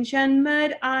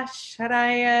Yunjanmad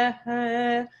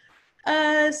Ashraya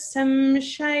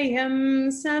Asamshayam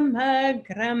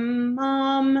Samagram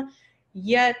Mam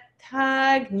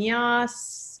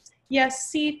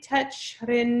Yatagnasyasi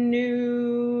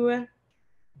Tachrinu.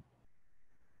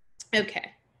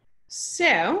 Okay,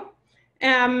 so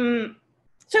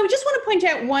I just want to point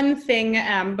out one thing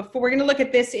before we're going to look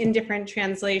at this in different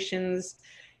translations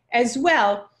as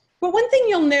well. But one thing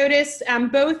you'll notice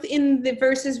both in the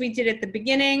verses we did at the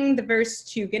beginning, the verse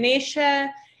to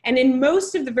Ganesha, and in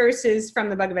most of the verses from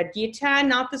the Bhagavad Gita,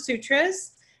 not the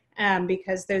sutras,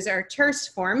 because those are terse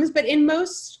forms, but in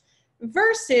most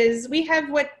verses we have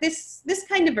what this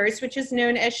kind of verse, which is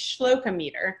known as shloka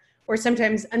meter, or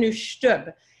sometimes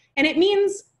anushtub. And it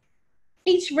means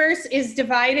each verse is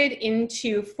divided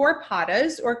into 4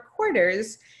 padas or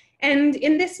quarters, and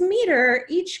in this meter,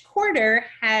 each quarter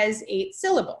has 8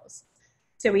 syllables.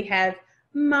 So we have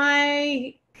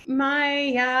Maya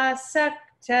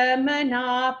Sakta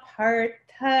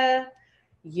Manapartha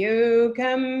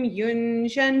Yogam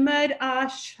Yunjanmad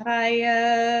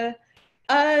Ashraya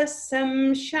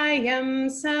Asamshayam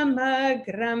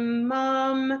Samagram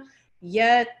Mam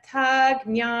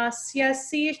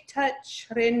Yatagnasyasi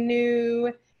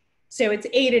Tachrinu. So it's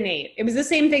 8 and 8. It was the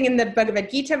same thing in the Bhagavad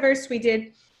Gita verse we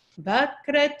did.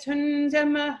 Vakratunda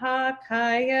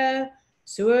Mahakaya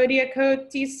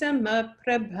Suryakoti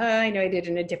Samaprabha. I know I did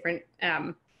in a different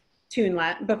tune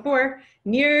before.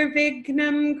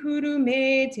 Nirvignam Kuru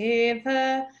Me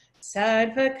Deva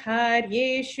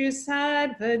Sadvakaryeshu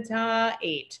Sadvada.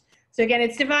 8. So again,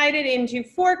 it's divided into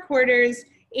 4 quarters,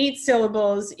 8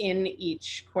 syllables in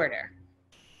each quarter.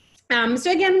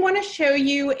 So again, want to show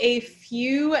you a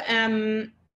few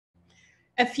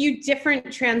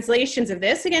different translations of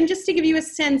this, again, just to give you a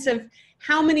sense of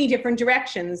how many different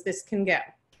directions this can go.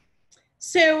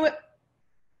 So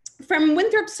from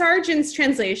Winthrop Sargent's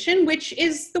translation, which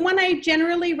is the one I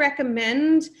generally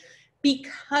recommend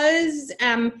because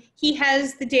he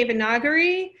has the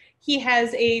Devanagari, he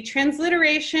has a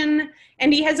transliteration,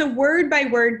 and he has a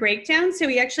word-by-word breakdown, so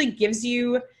he actually gives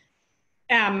you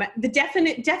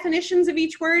the definitions of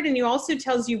each word, and he also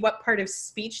tells you what part of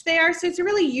speech they are, so it's a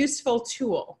really useful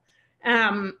tool.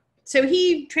 So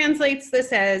he translates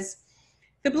this as,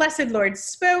 the Blessed Lord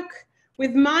spoke,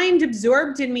 with mind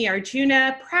absorbed in me,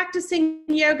 Arjuna, practicing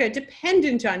yoga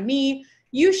dependent on me,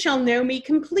 you shall know me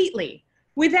completely,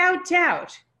 without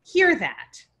doubt. Hear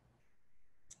that.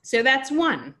 So that's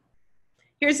one.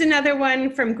 Here's another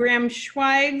one from Graham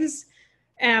Schweig's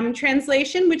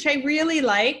translation, which I really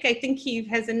like. I think he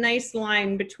has a nice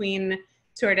line between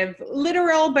sort of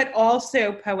literal but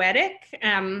also poetic.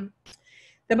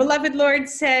 The beloved Lord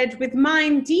said, with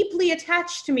mind deeply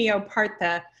attached to me, O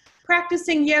Partha,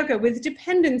 practicing yoga with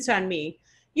dependence on me,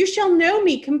 you shall know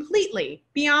me completely,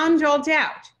 beyond all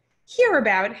doubt. Hear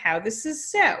about how this is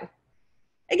so.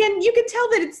 Again, you can tell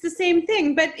that it's the same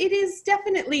thing, but it is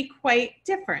definitely quite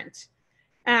different.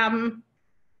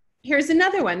 Here's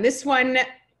another one. This one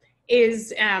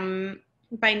is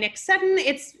by Nick Sutton.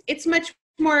 It's much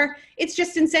more, it's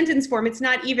just in sentence form. It's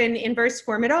not even in verse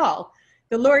form at all.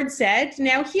 The Lord said,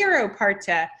 now hear, O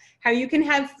Partha, how you can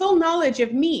have full knowledge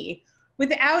of me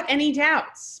without any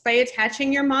doubts by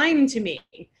attaching your mind to me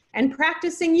and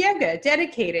practicing yoga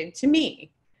dedicated to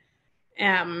me.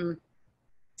 And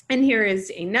here is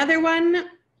another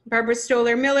one. Barbara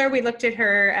Stoller Miller, we looked at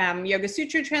her Yoga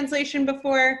Sutra translation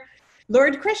before.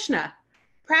 Lord Krishna,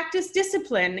 practice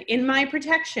discipline in my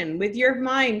protection with your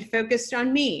mind focused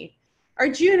on me.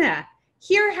 Arjuna,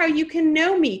 hear how you can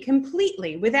know me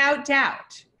completely without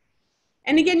doubt.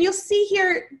 And again, you'll see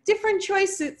here different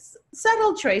choices,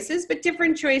 subtle choices, but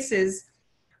different choices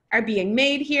are being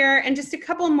made here. And just a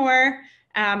couple more.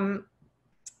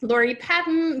 Laurie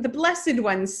Patton, the Blessed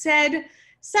One, said,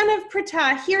 Son of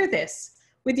Pratha, hear this.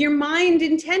 With your mind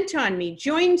intent on me,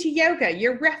 join to yoga,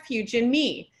 your refuge in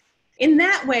me. In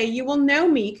that way, you will know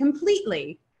me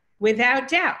completely, without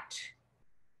doubt.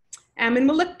 And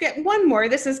we'll look at one more.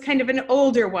 This is kind of an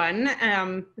older one.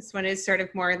 This one is sort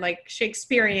of more like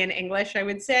Shakespearean English, I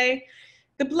would say.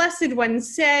 The Blessed One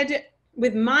said,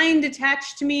 with mind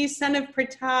attached to me, son of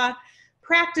Pratha,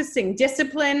 practicing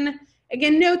discipline.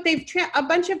 Again, note a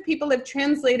bunch of people have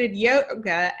translated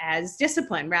yoga as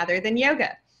discipline rather than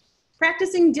yoga.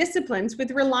 Practicing disciplines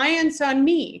with reliance on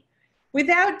me.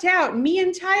 Without doubt, me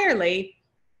entirely,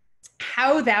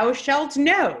 how thou shalt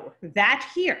know, that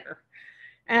here.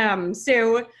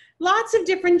 So lots of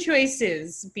different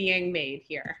choices being made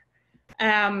here.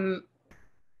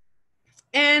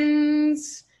 And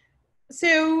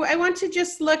so I want to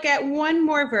just look at one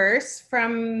more verse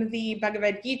from the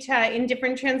Bhagavad Gita in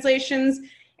different translations,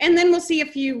 and then we'll see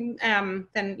if you,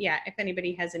 if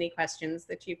anybody has any questions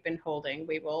that you've been holding,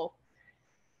 we will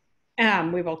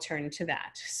turn to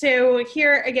that. So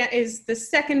here again is the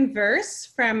second verse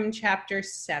from chapter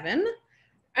 7.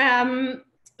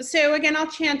 So again, I'll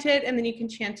chant it and then you can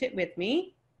chant it with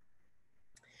me.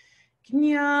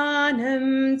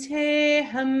 Jnanam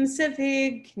teham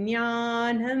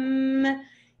savijnanam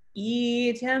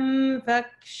idam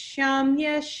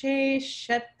vakshamya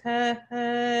sheshatah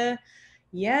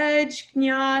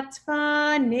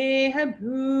yajñatva neha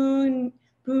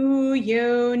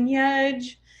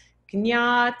bhuyonyaj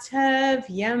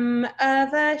Jnatavyam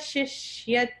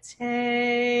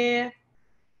avashishyate.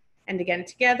 And again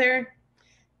together.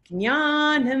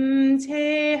 Jnanam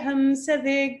teham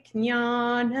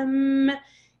savijnanam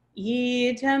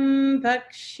idam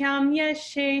vakshamya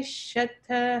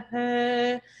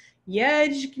sheshatah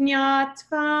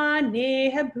yajñatva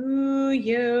neha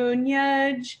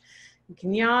bhuyonyaj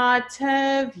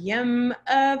Jnatavyam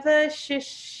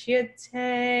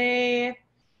avashishyate.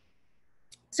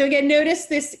 So again, notice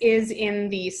this is in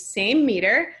the same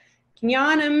meter.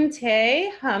 Jnanam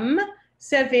te hum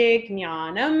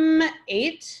savijnanam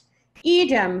 8.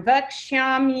 Idam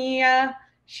vakshamya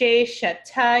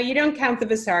sheshata. You don't count the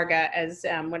visarga as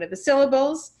one of the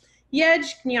syllables.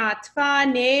 Yaj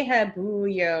jnatva neha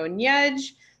bhuyo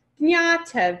nyaj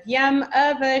jnatavyam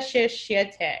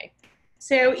avashishyate.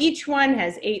 So each one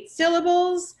has 8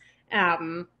 syllables.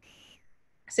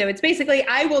 So it's basically,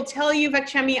 I will tell you,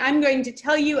 Vakshami, I'm going to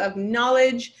tell you of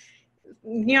knowledge,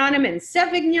 jnanam and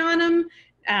savijnanam.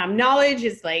 Knowledge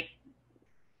is like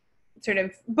sort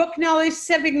of book knowledge.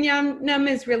 Savijnanam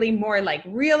is really more like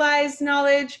realized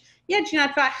knowledge.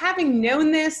 Yajñatva, having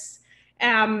known this,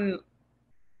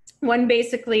 one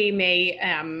basically may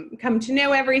come to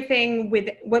know everything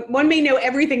one may know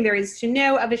everything there is to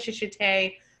know of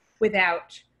avashishyate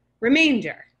without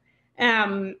remainder.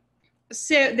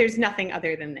 So there's nothing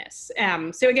other than this.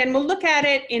 So again, we'll look at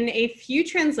it in a few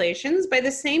translations by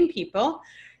the same people.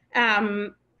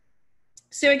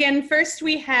 So again, first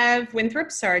we have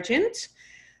Winthrop Sargent.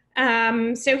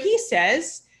 So he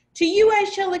says, to you I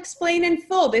shall explain in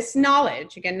full this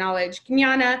knowledge, again, knowledge,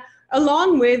 jnana,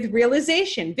 along with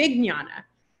realization, vijnana,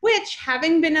 which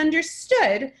having been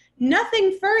understood,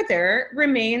 nothing further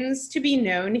remains to be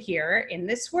known here in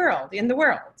this world, in the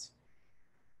world.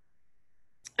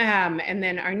 And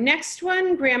then our next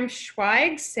one, Graham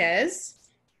Schweig says,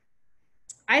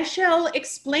 I shall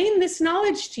explain this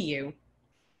knowledge to you,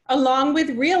 along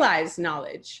with realized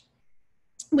knowledge,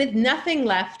 with nothing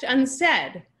left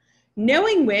unsaid,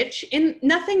 knowing which in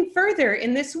nothing further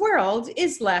in this world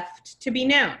is left to be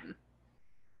known.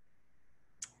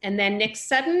 And then Nick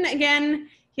Sutton, again,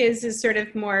 his is sort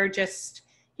of more just,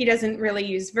 he doesn't really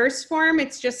use verse form,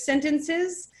 it's just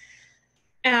sentences.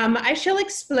 I shall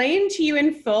explain to you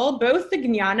in full both the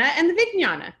jnana and the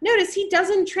vijnana. Notice he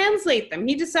doesn't translate them.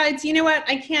 He decides, you know what,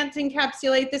 I can't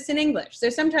encapsulate this in English. So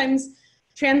sometimes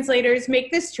translators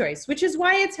make this choice, which is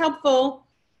why it's helpful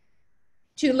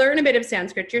to learn a bit of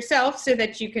Sanskrit yourself so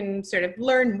that you can sort of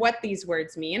learn what these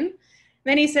words mean.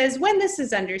 Then he says, when this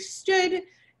is understood,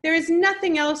 there is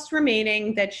nothing else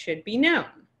remaining that should be known.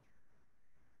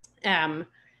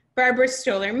 Barbara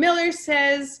Stoller-Miller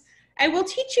says, I will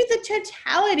teach you the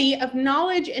totality of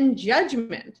knowledge and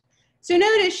judgment. So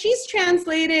notice she's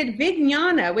translated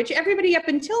vijnana, which everybody up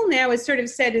until now has sort of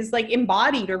said is like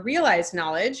embodied or realized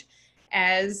knowledge,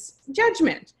 as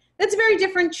judgment. That's a very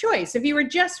different choice. If you were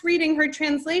just reading her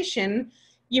translation,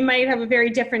 you might have a very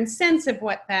different sense of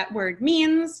what that word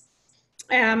means.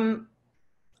 And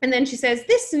then she says,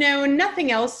 this known,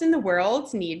 nothing else in the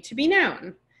world need to be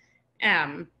known.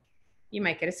 You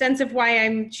might get a sense of why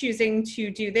I'm choosing to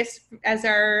do this as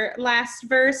our last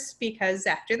verse, because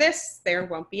after this, there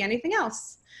won't be anything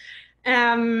else.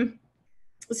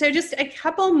 So just a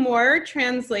couple more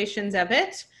translations of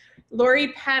it.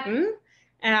 Laurie Patton,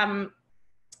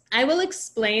 I will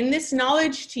explain this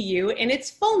knowledge to you in its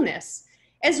fullness,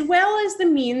 as well as the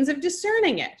means of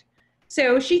discerning it.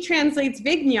 So she translates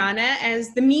Vijnana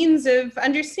as the means of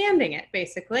understanding it,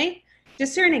 basically,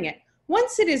 discerning it.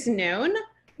 Once it is known,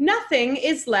 nothing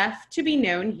is left to be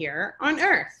known here on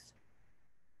earth.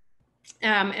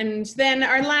 And then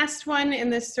our last one in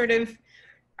this sort of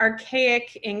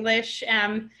archaic English,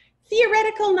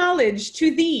 theoretical knowledge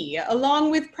to thee,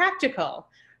 along with practical,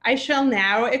 I shall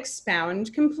now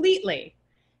expound completely.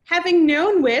 Having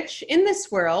known which, in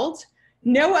this world,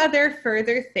 no other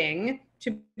further thing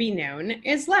to be known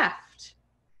is left.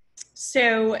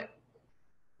 So,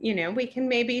 you know, we can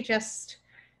maybe just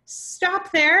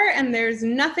stop there, and there's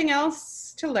nothing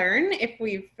else to learn if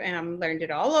we've learned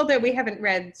it all, although we haven't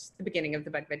read the beginning of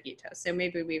the Bhagavad Gita, so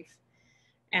maybe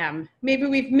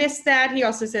we've missed that. He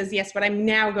also says, yes, what I'm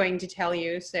now going to tell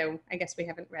you, so I guess we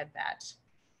haven't read that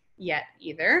yet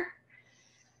either.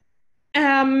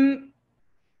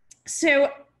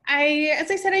 So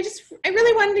as I said, I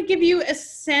really wanted to give you a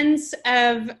sense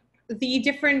of the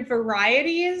different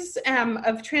varieties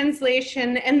of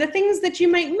translation and the things that you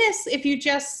might miss if you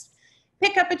just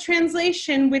pick up a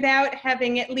translation without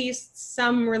having at least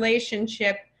some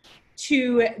relationship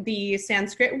to the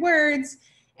Sanskrit words,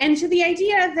 and to the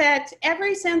idea that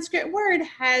every Sanskrit word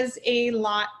has a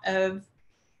lot of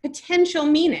potential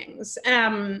meanings.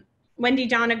 Wendy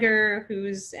Doniger,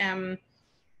 who's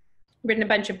written a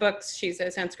bunch of books, she's a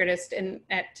Sanskritist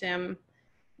at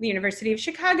the University of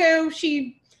Chicago.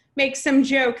 She makes some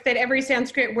joke that every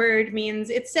Sanskrit word means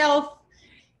itself,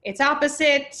 its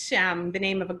opposite, the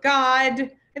name of a god.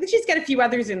 I think she's got a few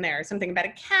others in there, something about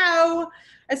a cow,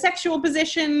 a sexual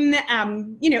position.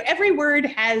 You know, every word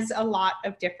has a lot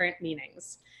of different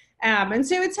meanings. And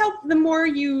so it's helpful, the more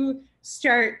you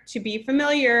start to be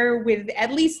familiar with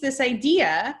at least this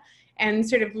idea and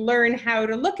sort of learn how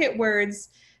to look at words,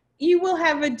 you will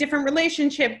have a different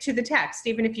relationship to the text,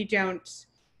 even if you don't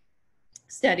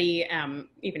study,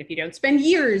 even if you don't spend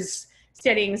years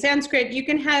studying Sanskrit. You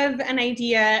can have an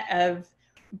idea of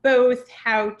both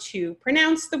how to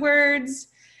pronounce the words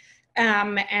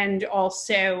and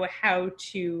also how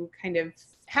to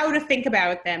think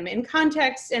about them in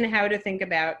context and how to think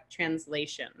about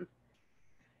translation.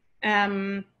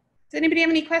 Does anybody have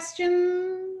any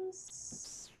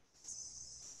questions?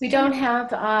 We don't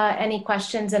have any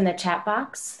questions in the chat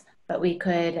box, but we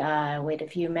could wait a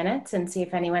few minutes and see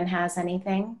if anyone has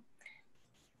anything.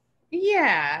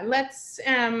 Yeah, let's,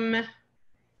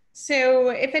 so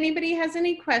if anybody has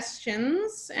any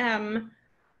questions, I'm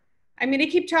going to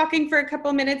keep talking for a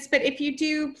couple minutes, but if you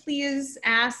do, please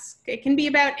ask. It can be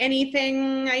about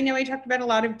anything. I know I talked about a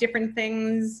lot of different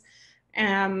things.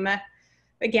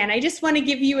 Again, I just want to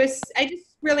give you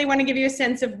really want to give you a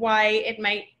sense of why it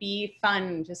might be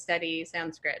fun to study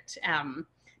Sanskrit,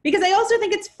 because I also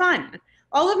think it's fun.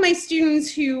 All of my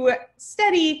students who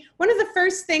study, one of the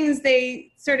first things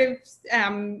they sort of,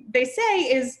 they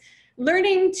say is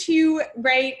learning to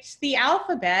write the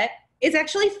alphabet is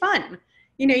actually fun.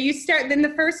 You know, you start, in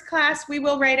the first class, we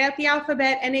will write out the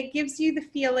alphabet, and it gives you the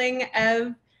feeling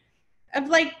of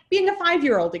like being a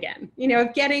 5-year-old again, you know,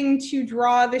 of getting to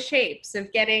draw the shapes,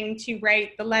 of getting to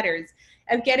write the letters,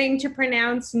 of getting to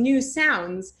pronounce new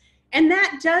sounds. And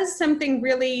that does something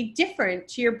really different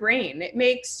to your brain. It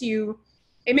makes you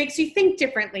think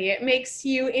differently. It makes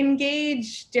you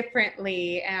engage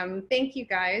differently. Thank you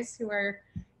guys who are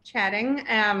chatting.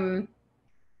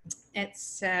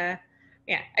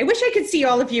 Yeah, I wish I could see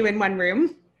all of you in one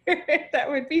room. That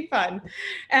would be fun.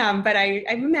 But I'm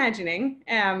imagining.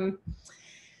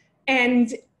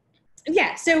 And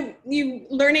yeah, so you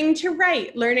learning to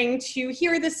write, learning to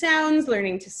hear the sounds,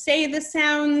 learning to say the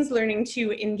sounds, learning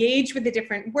to engage with the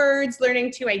different words,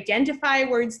 learning to identify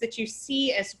words that you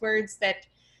see as words that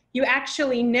you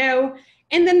actually know,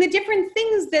 and then the different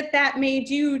things that may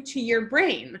do to your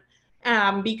brain,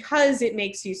 because it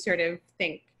makes you sort of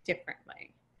think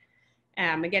differently.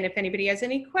 Again, if anybody has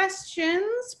any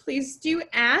questions, please do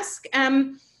ask.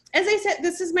 As I said,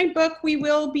 this is my book. We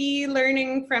will be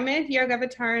learning from it, Yoga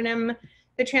Vataranam,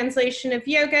 the translation of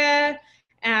yoga.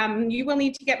 You will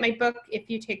need to get my book if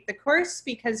you take the course,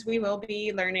 because we will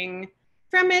be learning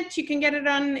from it. You can get it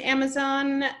on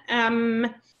Amazon.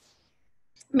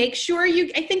 Make sure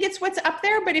I think it's what's up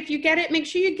there, but if you get it, make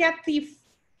sure you get the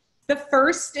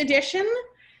first edition.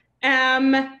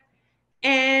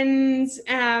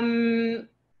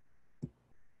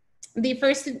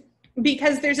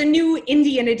 Because there's a new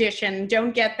Indian edition,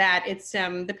 don't get that. It's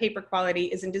the paper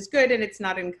quality isn't as good, and it's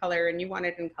not in color, and you want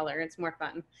it in color. It's more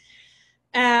fun.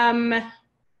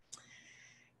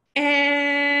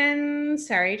 And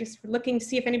sorry, just looking to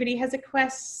see if anybody has a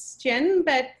question,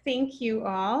 but thank you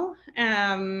all.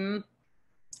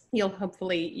 You'll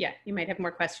hopefully, yeah, you might have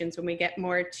more questions when we get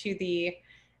more to the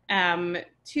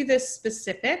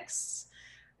specifics.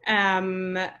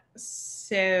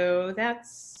 So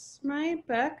that's my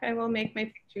book. I will make my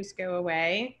pictures go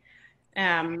away.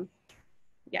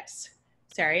 Yes,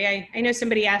 sorry, I know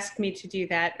somebody asked me to do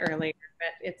that earlier,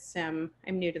 but it's I'm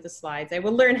new to the slides. I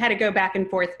will learn how to go back and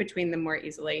forth between them more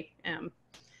easily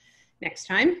next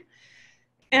time.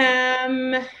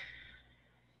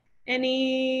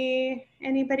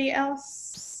 Anybody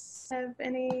else have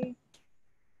any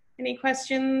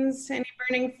questions, any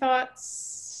burning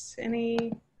thoughts,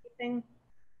 anything?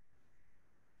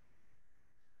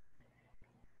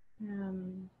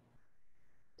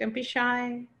 Don't be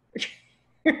shy.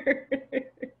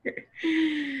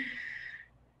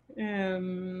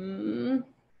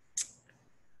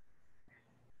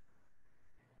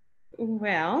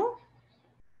 Well,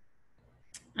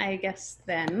 I guess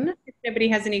then, if nobody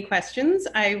has any questions,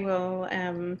 I will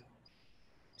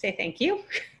say thank you.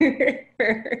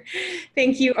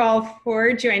 Thank you all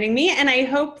for joining me, and I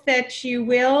hope that you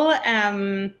will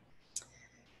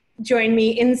join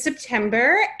me in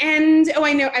September. And oh,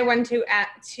 I know I want to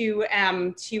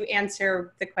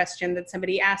answer the question that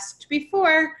somebody asked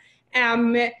before.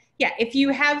 Yeah, if you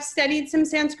have studied some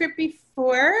Sanskrit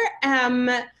before,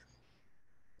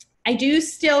 I do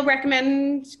still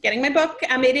recommend getting my book.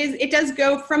 It does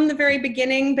go from the very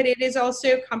beginning, but it is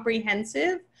also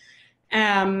comprehensive.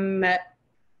 And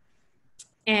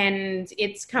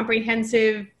it's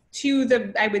comprehensive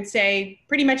to I would say,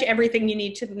 pretty much everything you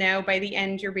need to know. By the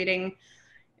end, you're reading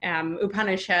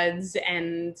Upanishads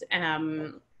and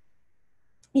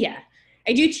yeah.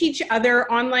 I do teach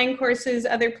other online courses,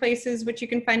 other places, which you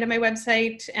can find on my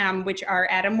website, which are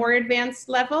at a more advanced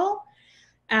level.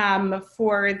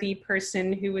 For the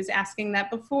person who was asking that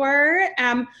before.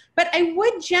 But I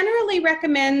would generally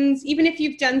recommend, even if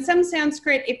you've done some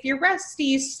Sanskrit, if you're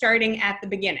rusty, starting at the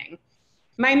beginning.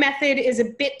 My method is a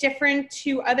bit different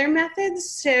to other methods,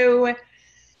 so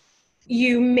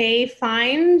you may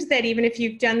find that even if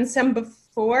you've done some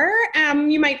before,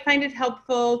 you might find it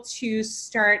helpful to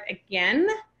start again.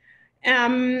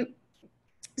 So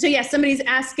yes, somebody's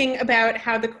asking about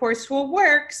how the course will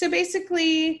work. So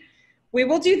basically, we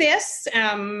will do this.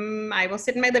 I will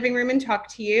sit in my living room and talk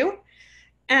to you.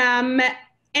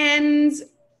 And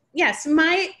yes,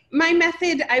 my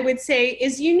method, I would say,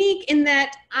 is unique in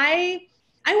that I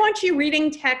want you reading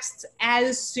texts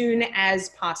as soon as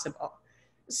possible.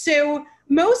 So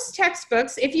most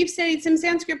textbooks, if you've studied some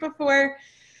Sanskrit before,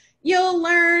 you'll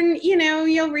learn,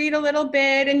 you'll read a little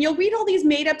bit and you'll read all these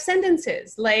made up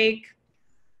sentences like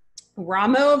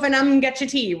Ramo vanam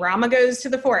gachati, Rama goes to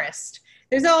the forest.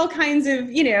 There's all kinds of,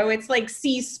 it's like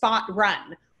see, spot,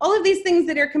 run. All of these things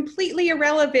that are completely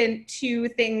irrelevant to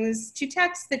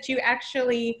texts that you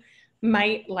actually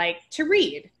might like to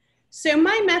read. So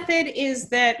my method is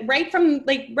that right from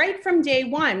day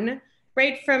one,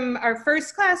 right from our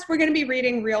first class, we're going to be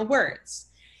reading real words.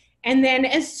 And then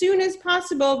as soon as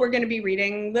possible, we're going to be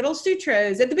reading little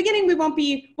sutras. At the beginning,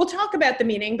 we'll talk about the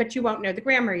meaning, but you won't know the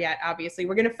grammar yet, obviously.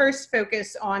 We're going to first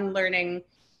focus on learning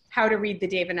how to read the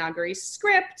Devanagari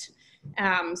script.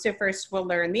 So first we'll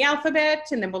learn the alphabet,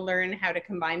 and then we'll learn how to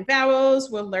combine vowels.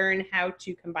 We'll learn how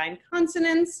to combine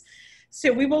consonants.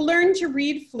 So we will learn to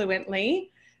read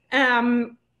fluently.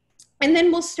 And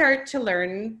then we'll start to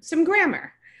learn some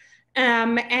grammar.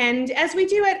 And as we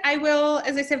do it, I will,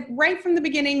 as I said, right from the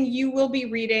beginning, you will be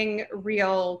reading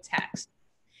real text.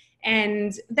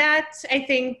 And that, I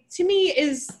think, to me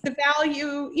is the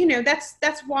value,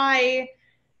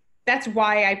 that's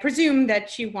why I presume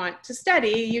that you want to study.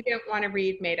 You don't want to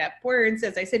read made up words.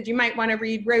 As I said, you might want to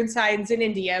read roadsides in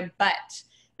India, but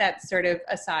that's sort of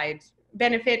a side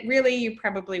benefit. Really, you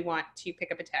probably want to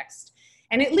pick up a text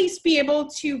and at least be able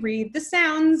to read the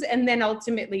sounds and then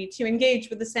ultimately to engage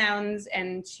with the sounds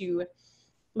and to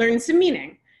learn some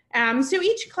meaning. So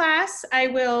each class I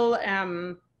will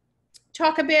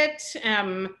talk a bit.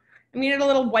 I'm going to get a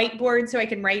little whiteboard so I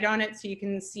can write on it so you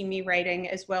can see me writing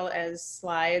as well as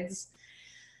slides.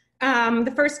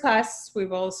 The first class, we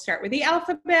will start with the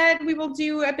alphabet. We will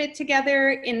do a bit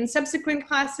together in subsequent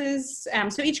classes.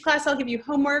 So each class I'll give you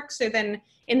homework. So then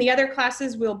in the other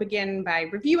classes, we'll begin by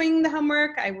reviewing the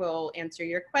homework. I will answer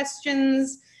your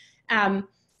questions. And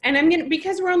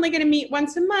because we're only going to meet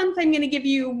once a month, I'm going to give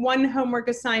you one homework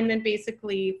assignment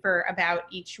basically for about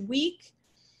each week.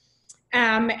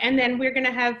 And then we're going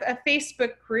to have a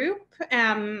Facebook group.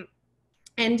 And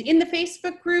in the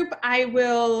Facebook group, I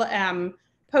will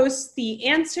post the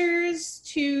answers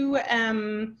to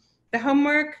the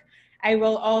homework. I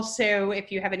will also,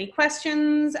 if you have any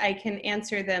questions, I can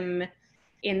answer them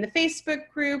in the Facebook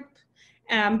group.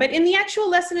 But in the actual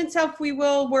lesson itself, we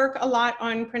will work a lot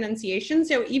on pronunciation.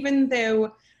 So even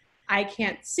though I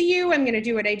can't see you, I'm going to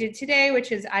do what I did today,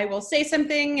 which is I will say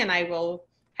something and I will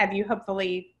have you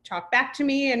hopefully talk back to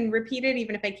me and repeat it,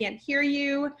 even if I can't hear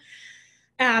you.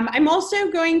 I'm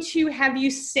also going to have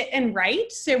you sit and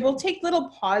write. So we'll take little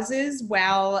pauses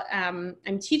while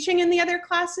I'm teaching in the other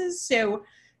classes. So,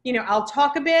 you know, I'll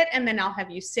talk a bit and then I'll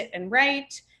have you sit and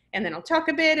write, and then I'll talk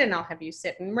a bit and I'll have you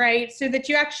sit and write, so that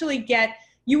you actually get,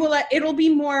 it'll be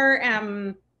more,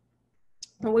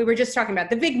 what we were just talking about,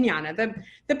 the vijnana,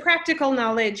 the practical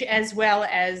knowledge, as well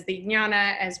as the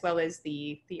jnana, as well as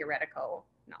the theoretical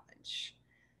knowledge.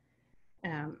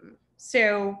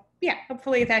 So yeah,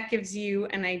 hopefully that gives you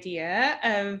an idea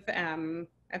of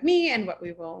me and what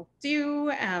we will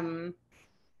do.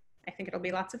 I think it'll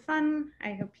be lots of fun.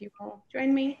 I hope you will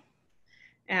join me.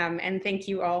 And thank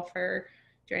you all for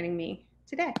joining me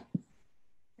today.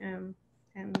 And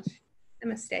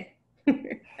namaste.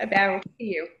 About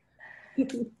you.